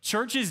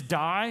churches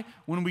die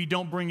when we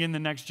don't bring in the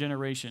next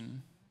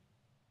generation.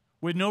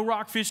 With no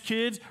RockFish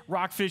kids,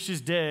 RockFish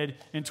is dead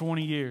in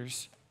 20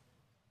 years.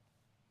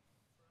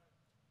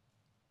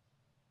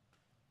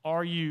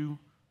 Are you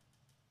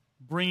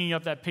bringing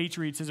up that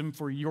patriotism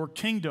for your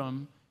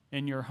kingdom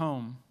in your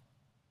home?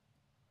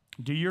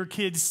 Do your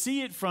kids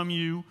see it from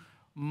you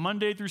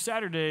Monday through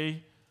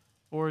Saturday,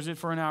 or is it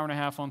for an hour and a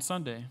half on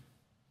Sunday?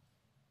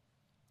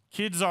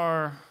 Kids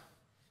are,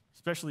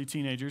 especially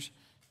teenagers,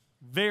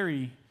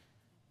 very,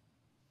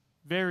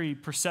 very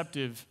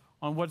perceptive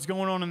on what's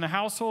going on in the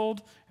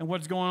household and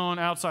what's going on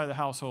outside the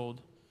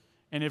household.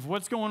 And if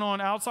what's going on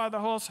outside the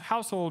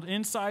household,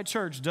 inside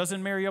church,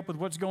 doesn't marry up with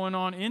what's going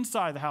on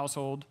inside the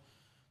household,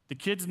 the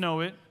kids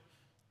know it.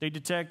 They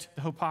detect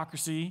the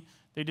hypocrisy.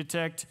 They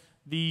detect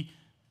the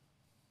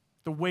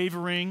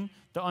wavering,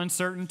 the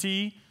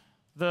uncertainty,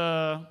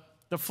 the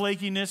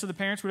flakiness of the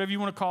parents, whatever you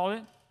want to call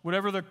it.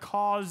 Whatever the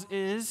cause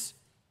is,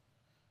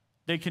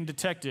 they can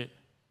detect it.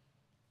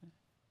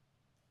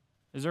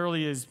 As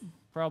early as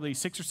probably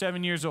 6 or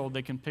 7 years old,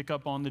 they can pick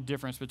up on the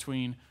difference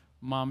between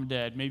mom and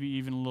dad, maybe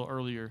even a little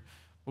earlier.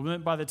 But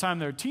then by the time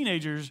they're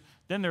teenagers,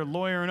 then they're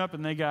lawyering up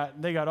and they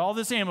got all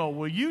this ammo.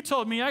 Well, you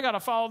told me I got to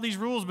follow these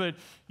rules, but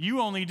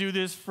you only do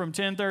this from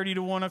 10:30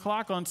 to 1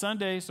 o'clock on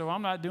Sunday, so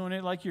I'm not doing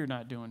it like you're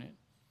not doing it.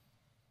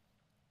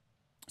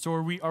 So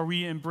are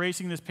we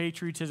embracing this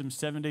patriotism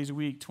 7 days a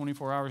week,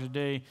 24 hours a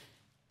day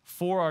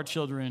for our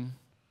children,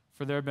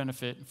 for their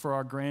benefit, for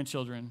our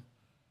grandchildren?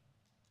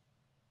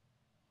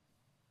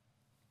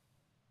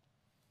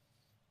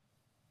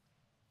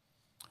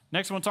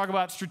 Next, I want to talk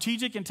about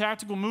strategic and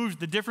tactical moves,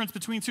 the difference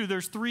between two.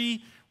 There's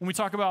three when we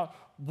talk about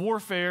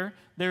warfare.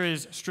 There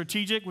is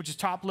strategic, which is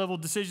top-level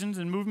decisions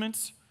and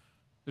movements.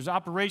 There's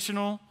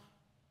operational,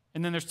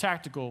 And then there's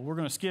tactical. We're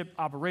going to skip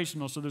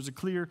operational, so there's a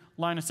clear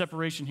line of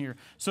separation here.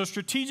 So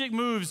strategic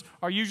moves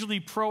are usually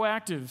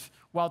proactive,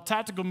 while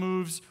tactical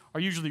moves are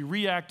usually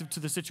reactive to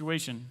the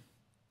situation.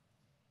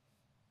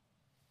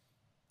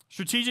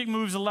 Strategic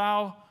moves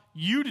allow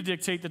you to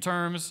dictate the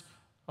terms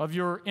of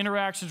your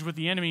interactions with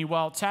the enemy,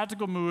 while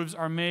tactical moves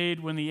are made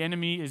when the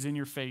enemy is in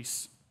your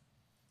face.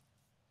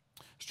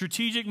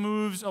 Strategic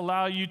moves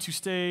allow you to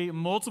stay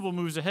multiple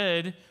moves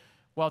ahead,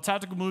 while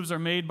tactical moves are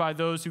made by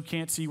those who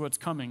can't see what's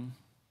coming.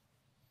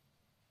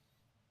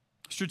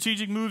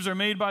 Strategic moves are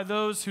made by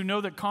those who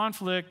know that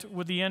conflict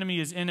with the enemy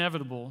is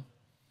inevitable,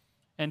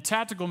 and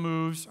tactical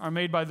moves are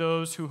made by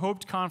those who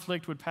hoped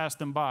conflict would pass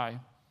them by.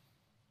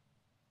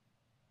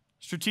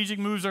 Strategic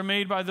moves are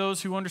made by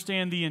those who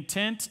understand the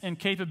intent and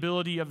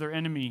capability of their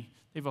enemy.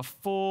 They have a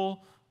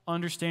full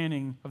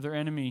understanding of their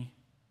enemy.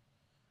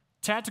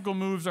 Tactical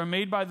moves are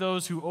made by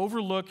those who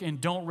overlook and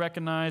don't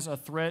recognize a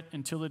threat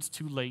until it's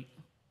too late.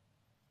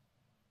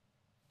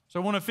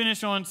 So I want to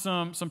finish on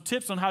some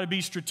tips on how to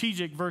be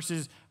strategic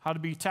versus how to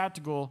be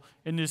tactical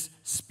in this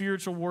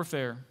spiritual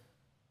warfare.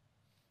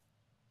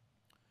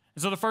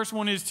 And so the first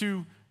one is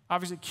to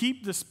obviously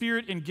keep the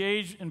spirit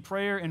engaged in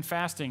prayer and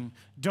fasting.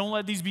 Don't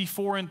let these be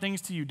foreign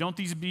things to you.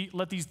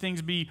 Let these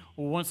things be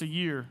once a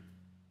year.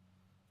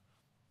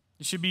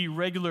 It should be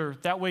regular.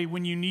 That way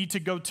when you need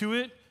to go to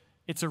it,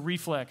 it's a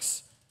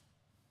reflex.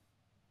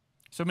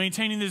 So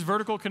maintaining this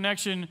vertical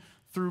connection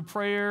through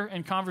prayer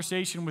and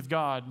conversation with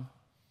God.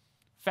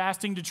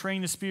 Fasting to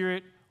train the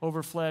spirit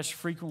over flesh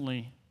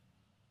frequently.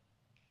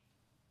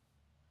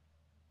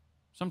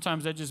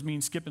 Sometimes that just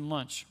means skipping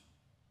lunch.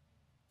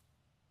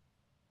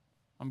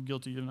 I'm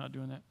guilty of not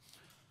doing that.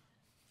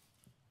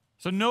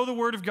 So know the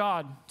word of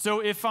God.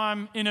 So if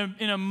I'm in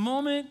a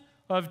moment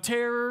of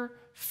terror,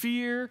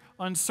 fear,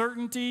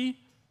 uncertainty,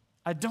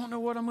 I don't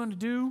know what I'm going to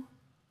do,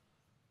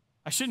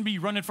 I shouldn't be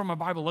running from my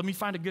Bible. Let me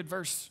find a good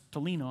verse to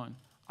lean on.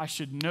 I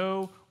should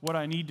know what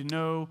I need to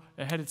know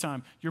ahead of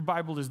time. Your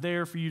Bible is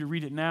there for you to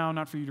read it now,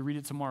 not for you to read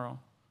it tomorrow.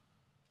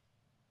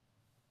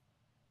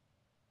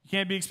 You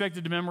can't be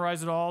expected to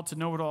memorize it all, to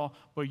know it all,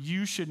 but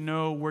you should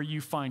know where you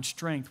find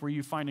strength, where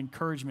you find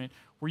encouragement,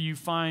 where you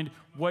find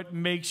what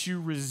makes you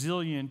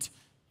resilient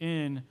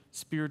in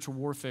spiritual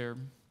warfare.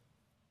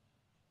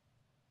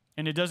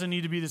 And it doesn't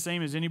need to be the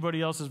same as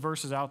anybody else's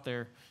verses out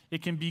there.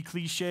 It can be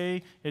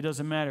cliche. It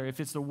doesn't matter. If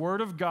it's the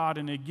Word of God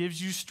and it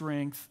gives you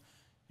strength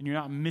and you're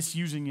not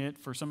misusing it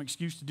for some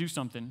excuse to do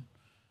something,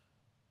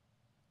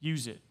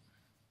 use it.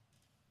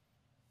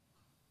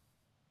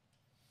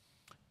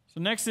 So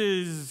next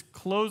is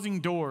closing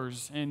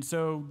doors. And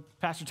so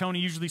Pastor Tony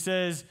usually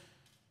says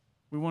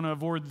we want to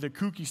avoid the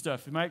kooky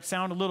stuff. It might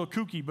sound a little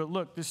kooky, but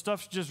look, this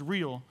stuff's just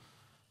real.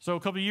 So a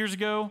couple of years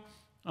ago,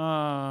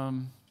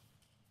 5,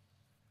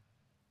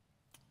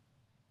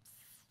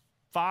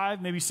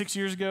 maybe 6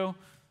 years ago,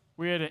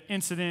 we had an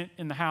incident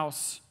in the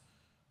house.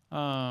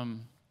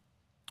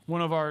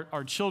 One of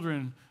our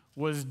children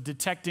was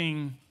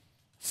detecting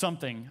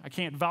something. I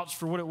can't vouch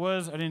for what it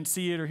was. I didn't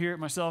see it or hear it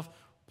myself.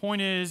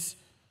 Point is,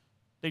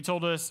 they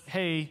told us,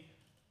 hey,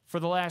 for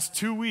the last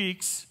 2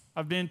 weeks,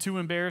 I've been too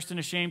embarrassed and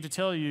ashamed to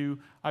tell you,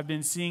 I've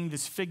been seeing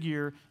this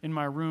figure in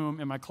my room,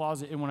 in my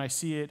closet, and when I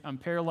see it, I'm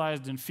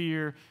paralyzed in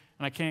fear,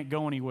 and I can't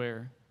go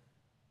anywhere.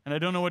 And I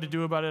don't know what to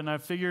do about it, and I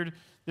figured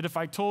that if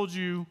I told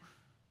you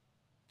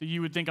that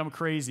you would think I'm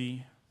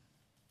crazy.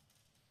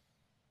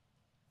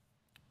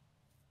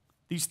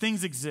 These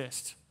things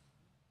exist.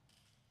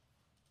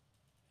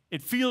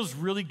 It feels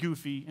really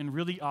goofy and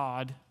really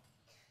odd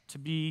to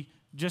be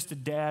just a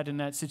dad in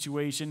that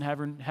situation,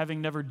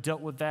 having never dealt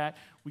with that.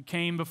 We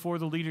came before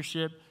the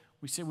leadership.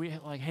 We said,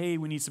 hey,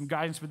 we need some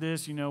guidance for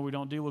this. We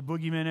don't deal with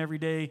boogeymen every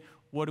day.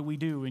 What do we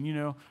do?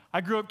 And,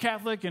 I grew up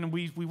Catholic, and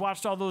we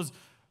watched all those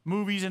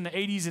movies in the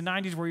 80s and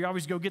 90s where you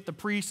always go get the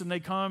priest, and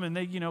they come, and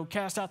they,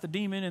 cast out the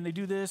demon, and they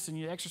do this, and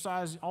you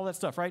exercise, all that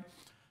stuff, right?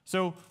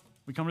 So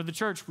we come to the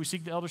church. We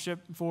seek the eldership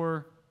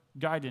for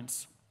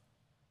guidance.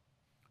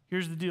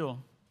 Here's the deal.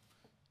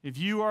 If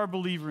you are a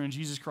believer in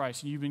Jesus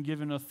Christ, and you've been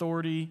given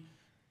authority,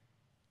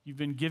 you've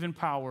been given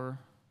power,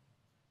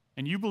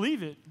 and you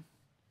believe it,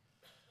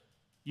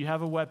 you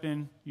have a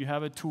weapon, you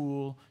have a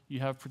tool,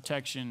 you have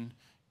protection.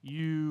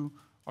 You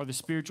are the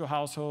spiritual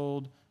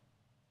household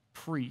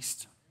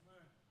priest.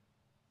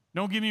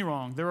 Don't get me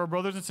wrong. There are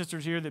brothers and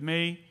sisters here that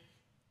may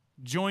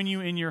join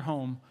you in your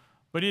home,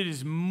 but it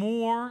is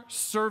more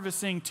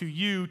servicing to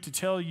you to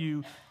tell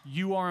you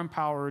you are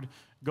empowered.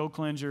 Go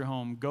cleanse your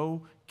home.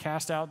 Go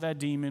cast out that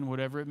demon,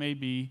 whatever it may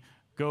be.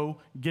 Go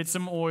get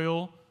some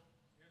oil.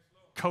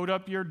 Coat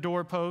up your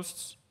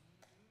doorposts.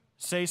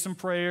 Say some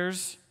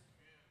prayers.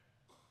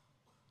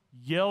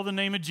 Yell the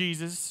name of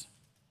Jesus.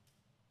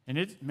 And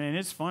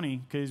it's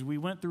funny because we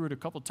went through it a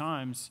couple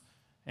times,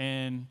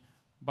 and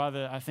by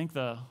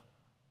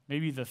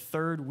maybe the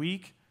third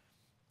week,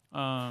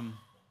 we're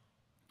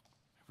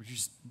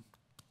just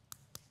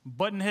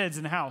butting heads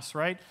in the house,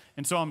 right?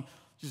 And so I'm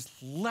just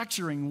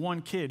lecturing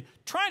one kid,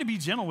 trying to be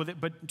gentle with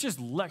it, but just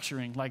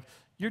lecturing, like,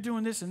 you're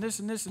doing this and this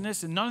and this and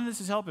this, and none of this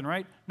is helping,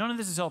 right? None of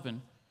this is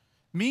helping.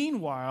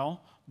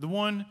 Meanwhile, the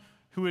one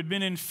who had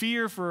been in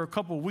fear for a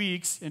couple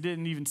weeks and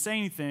didn't even say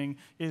anything,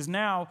 is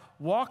now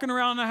walking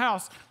around the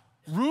house,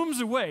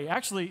 rooms away.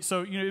 Actually,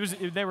 so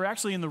they were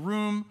actually in the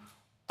room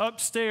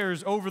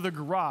upstairs over the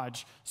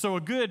garage. So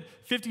a good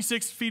 50,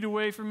 60 feet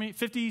away from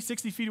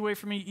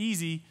me,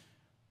 easy,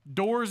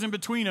 doors in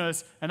between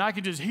us, and I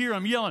could just hear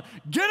them yelling,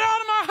 "Get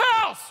out of my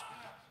house!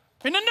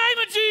 In the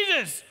name of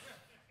Jesus!"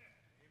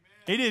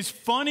 Amen. It is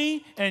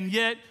funny and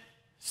yet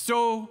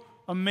so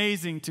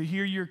amazing to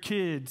hear your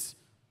kids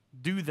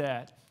do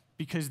that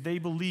because they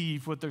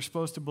believe what they're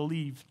supposed to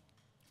believe,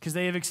 because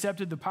they have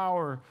accepted the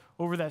power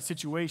over that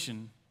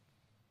situation.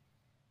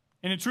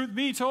 And in truth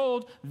be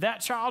told,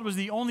 that child was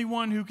the only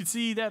one who could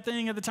see that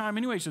thing at the time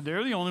anyway, so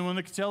they're the only one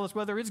that could tell us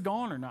whether it's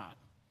gone or not.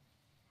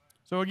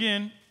 So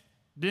again,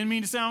 didn't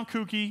mean to sound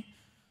kooky.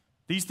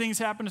 These things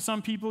happen to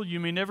some people. You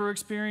may never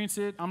experience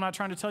it. I'm not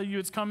trying to tell you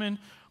it's coming.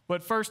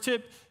 But first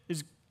tip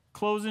is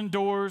closing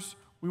doors.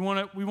 We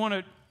want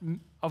to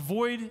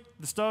avoid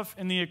the stuff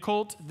in the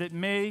occult that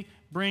may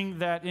bring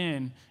that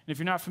in. And if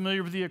you're not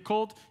familiar with the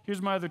occult,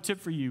 here's my other tip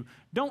for you.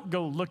 Don't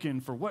go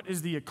looking for what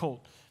is the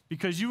occult,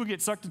 because you will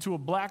get sucked into a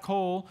black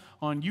hole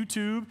on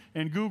YouTube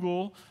and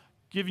Google,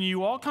 giving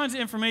you all kinds of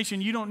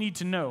information you don't need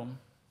to know.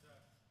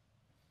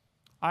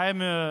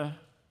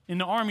 In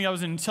the Army, I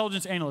was an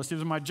intelligence analyst. It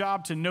was my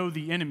job to know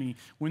the enemy.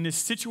 When this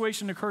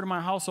situation occurred in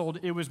my household,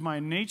 it was my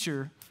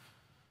nature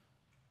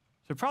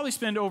to probably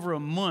spend over a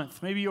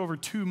month, maybe over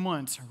 2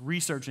 months,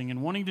 researching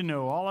and wanting to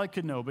know all I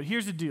could know. But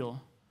here's the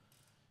deal.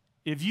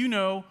 If you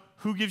know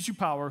who gives you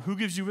power, who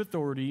gives you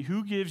authority,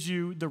 who gives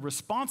you the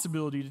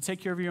responsibility to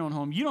take care of your own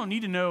home, you don't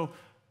need to know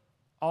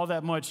all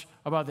that much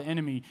about the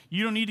enemy.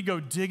 You don't need to go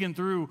digging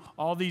through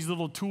all these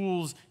little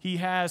tools he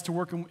has to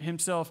work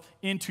himself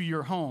into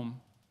your home.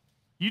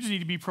 You just need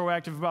to be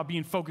proactive about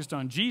being focused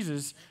on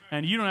Jesus,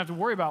 and you don't have to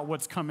worry about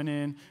what's coming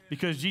in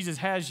because Jesus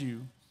has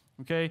you,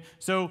 okay?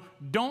 So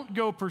don't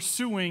go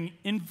pursuing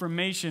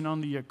information on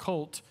the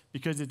occult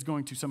because it's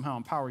going to somehow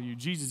empower you.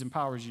 Jesus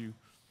empowers you.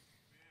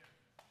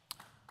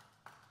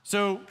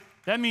 So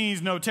that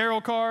means no tarot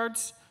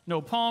cards,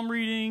 no palm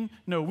reading,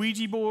 no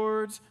Ouija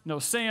boards, no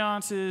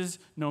seances,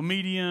 no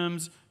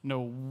mediums, no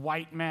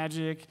white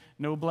magic,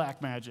 no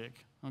black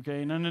magic,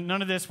 okay?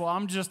 None of this, well,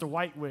 I'm just a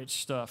white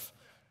witch stuff.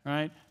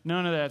 Right?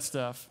 None of that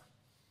stuff.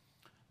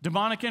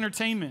 Demonic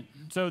entertainment.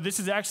 So this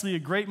is actually a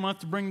great month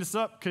to bring this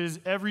up because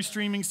every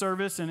streaming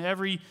service and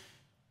every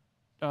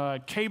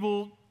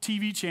cable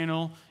TV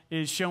channel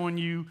is showing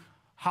you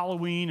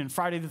Halloween and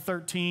Friday the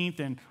 13th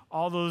and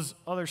all those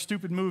other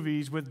stupid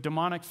movies with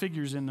demonic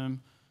figures in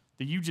them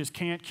that you just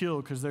can't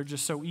kill because they're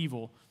just so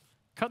evil.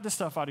 Cut this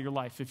stuff out of your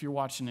life if you're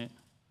watching it.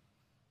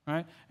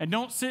 Right? And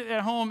don't sit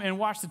at home and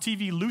watch the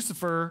TV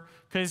Lucifer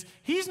because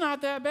he's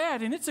not that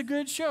bad and it's a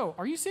good show.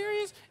 Are you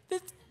serious?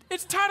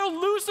 It's titled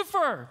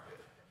Lucifer.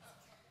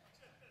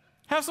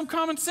 Have some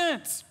common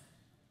sense.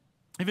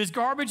 If it's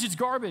garbage, it's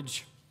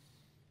garbage.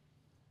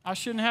 I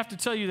shouldn't have to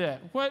tell you that.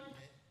 What?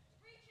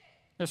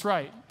 That's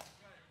right.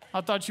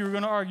 I thought you were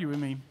going to argue with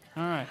me.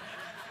 All right.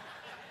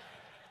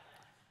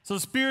 So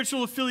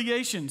spiritual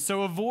affiliation.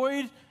 So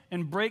avoid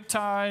and break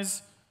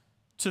ties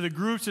to the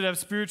groups that have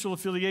spiritual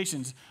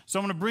affiliations. So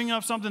I'm going to bring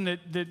up something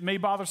that may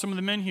bother some of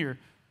the men here.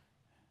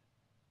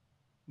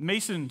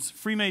 Masons,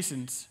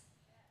 Freemasons.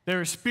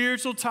 There are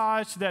spiritual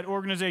ties to that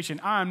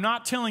organization. I'm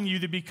not telling you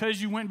that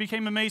because you went and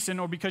became a Mason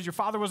or because your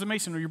father was a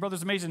Mason or your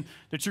brother's a Mason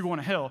that you're going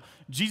to hell.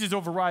 Jesus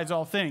overrides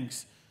all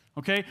things.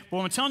 Okay? But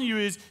what I'm telling you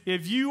is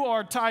if you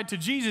are tied to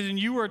Jesus and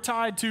you are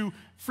tied to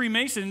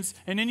Freemasons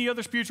and any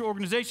other spiritual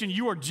organization,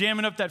 you are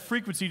jamming up that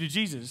frequency to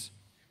Jesus.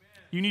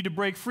 Amen. You need to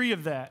break free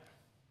of that.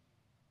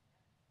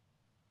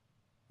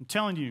 I'm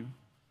telling you,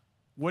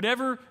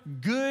 whatever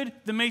good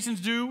the Masons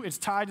do, it's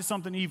tied to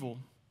something evil.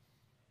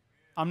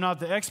 I'm not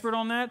the expert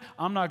on that.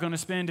 I'm not going to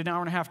spend an hour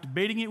and a half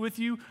debating it with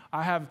you.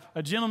 I have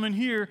a gentleman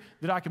here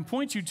that I can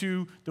point you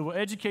to that will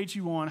educate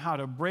you on how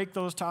to break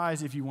those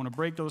ties if you want to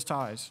break those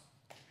ties.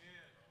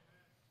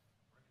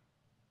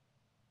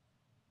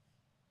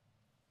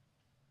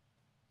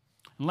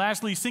 And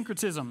lastly,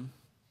 syncretism.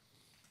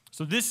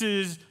 So this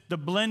is the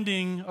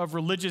blending of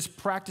religious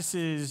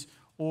practices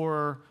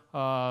or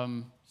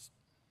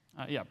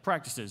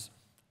practices.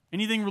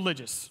 Anything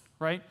religious,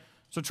 right?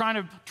 So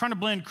trying to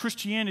blend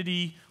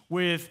Christianity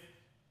with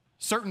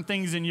certain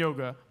things in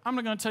yoga. I'm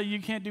not going to tell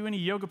you can't do any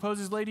yoga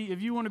poses, lady. If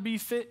you want to be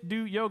fit,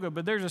 do yoga,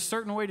 but there's a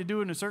certain way to do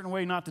it and a certain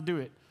way not to do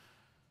it.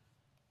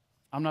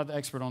 I'm not the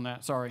expert on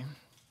that, sorry.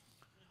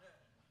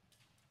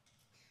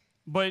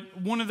 But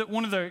one of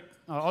the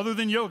other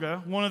than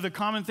yoga, one of the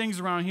common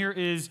things around here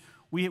is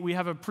we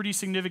have a pretty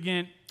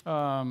significant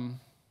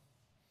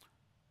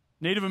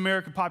Native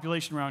American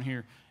population around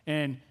here.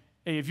 And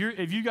hey, if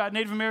you got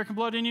Native American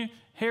blood in you,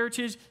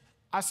 heritage,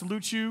 I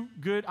salute you,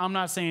 good. I'm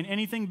not saying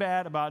anything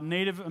bad about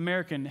Native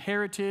American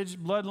heritage,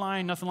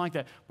 bloodline, nothing like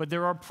that. But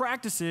there are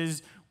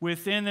practices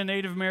within the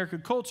Native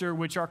American culture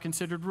which are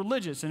considered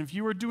religious. And if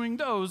you are doing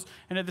those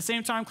and at the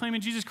same time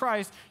claiming Jesus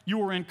Christ, you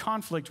are in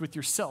conflict with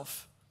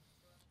yourself.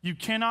 You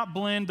cannot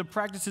blend the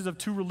practices of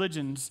two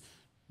religions,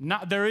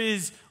 There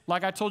is,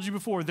 like I told you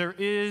before, there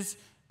is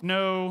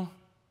no,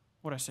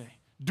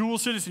 dual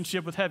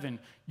citizenship with heaven.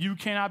 You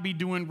cannot be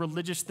doing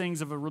religious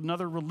things of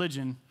another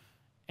religion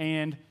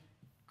and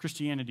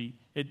Christianity.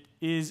 It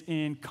is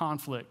in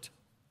conflict.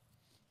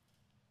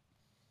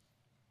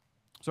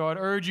 So I'd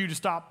urge you to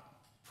stop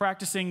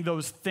practicing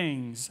those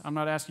things. I'm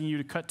not asking you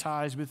to cut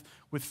ties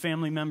with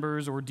family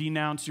members or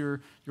denounce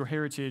your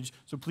heritage,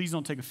 so please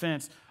don't take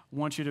offense. I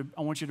want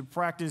you to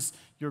practice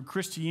your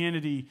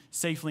Christianity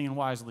safely and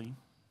wisely.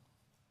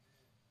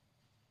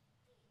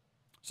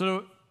 So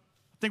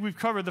I think we've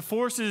covered the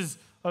forces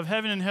of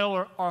heaven and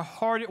hell are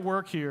hard at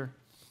work here,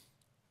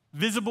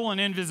 visible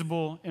and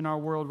invisible in our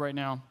world right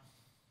now.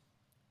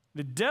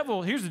 The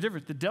devil, here's the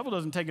difference, the devil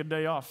doesn't take a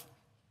day off.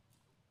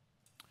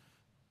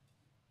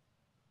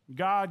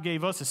 God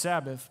gave us a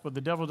Sabbath, but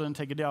the devil doesn't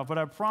take a day off. But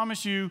I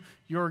promise you,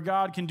 your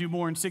God can do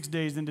more in 6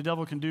 days than the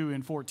devil can do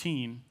in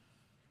 14,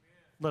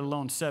 let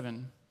alone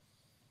 7.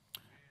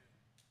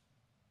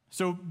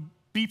 So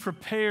be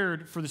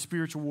prepared for the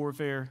spiritual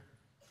warfare.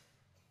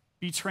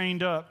 Be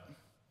trained up.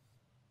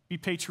 Be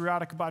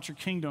patriotic about your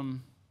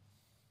kingdom.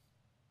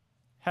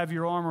 Have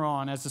your armor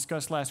on, as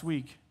discussed last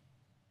week.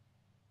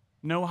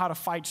 Know how to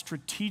fight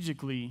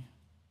strategically.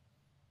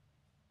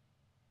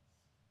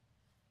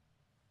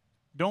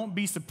 Don't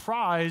be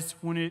surprised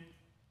when it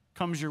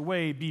comes your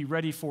way. Be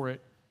ready for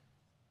it.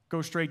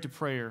 Go straight to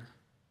prayer.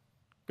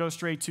 Go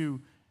straight to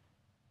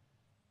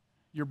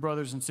your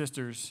brothers and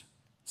sisters.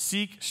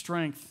 Seek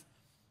strength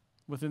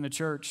within the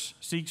church.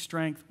 Seek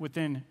strength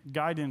within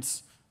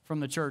guidance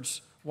from the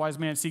church. Wise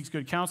man seeks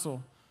good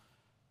counsel.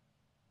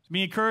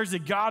 Be encouraged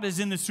that God is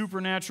in the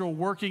supernatural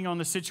working on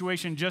the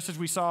situation, just as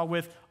we saw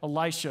with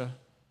Elisha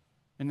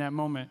in that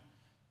moment.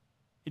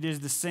 It is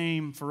the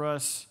same for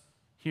us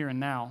here and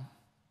now.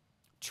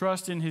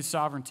 Trust in his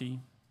sovereignty.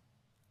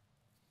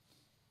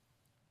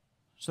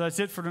 So that's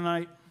it for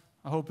tonight.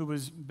 I hope it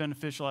was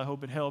beneficial. I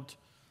hope it helped.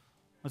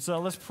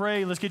 Let's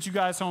pray. Let's get you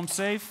guys home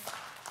safe.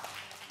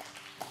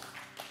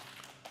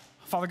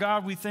 Father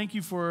God, we thank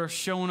you for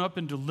showing up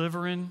and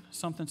delivering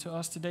something to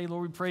us today.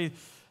 Lord, we pray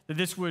that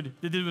this would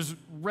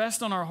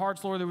rest on our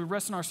hearts, Lord, that we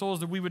rest in our souls,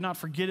 that we would not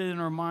forget it in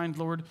our mind,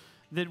 Lord,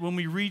 that when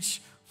we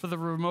reach for the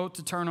remote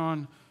to turn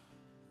on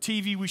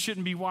TV we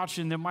shouldn't be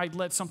watching that might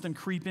let something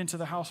creep into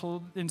the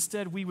household.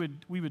 Instead, we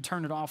would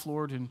turn it off,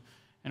 Lord,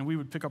 and we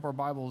would pick up our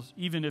Bibles,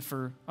 even if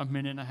for a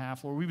minute and a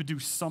half, Lord. We would do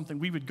something.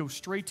 We would go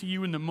straight to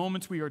you in the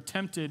moments we are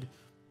tempted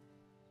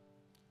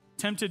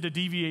to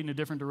deviate in a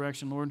different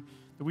direction, Lord,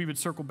 that we would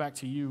circle back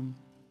to you.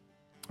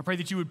 I pray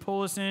that you would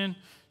pull us in,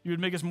 you would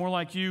make us more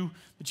like you,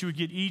 that you would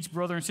get each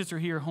brother and sister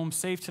here home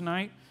safe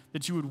tonight,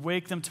 that you would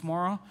wake them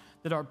tomorrow,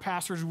 that our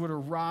pastors would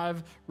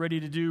arrive ready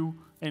to do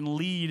and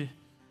lead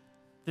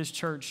this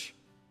church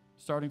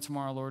starting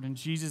tomorrow, Lord. In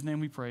Jesus' name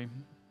we pray.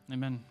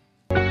 Amen.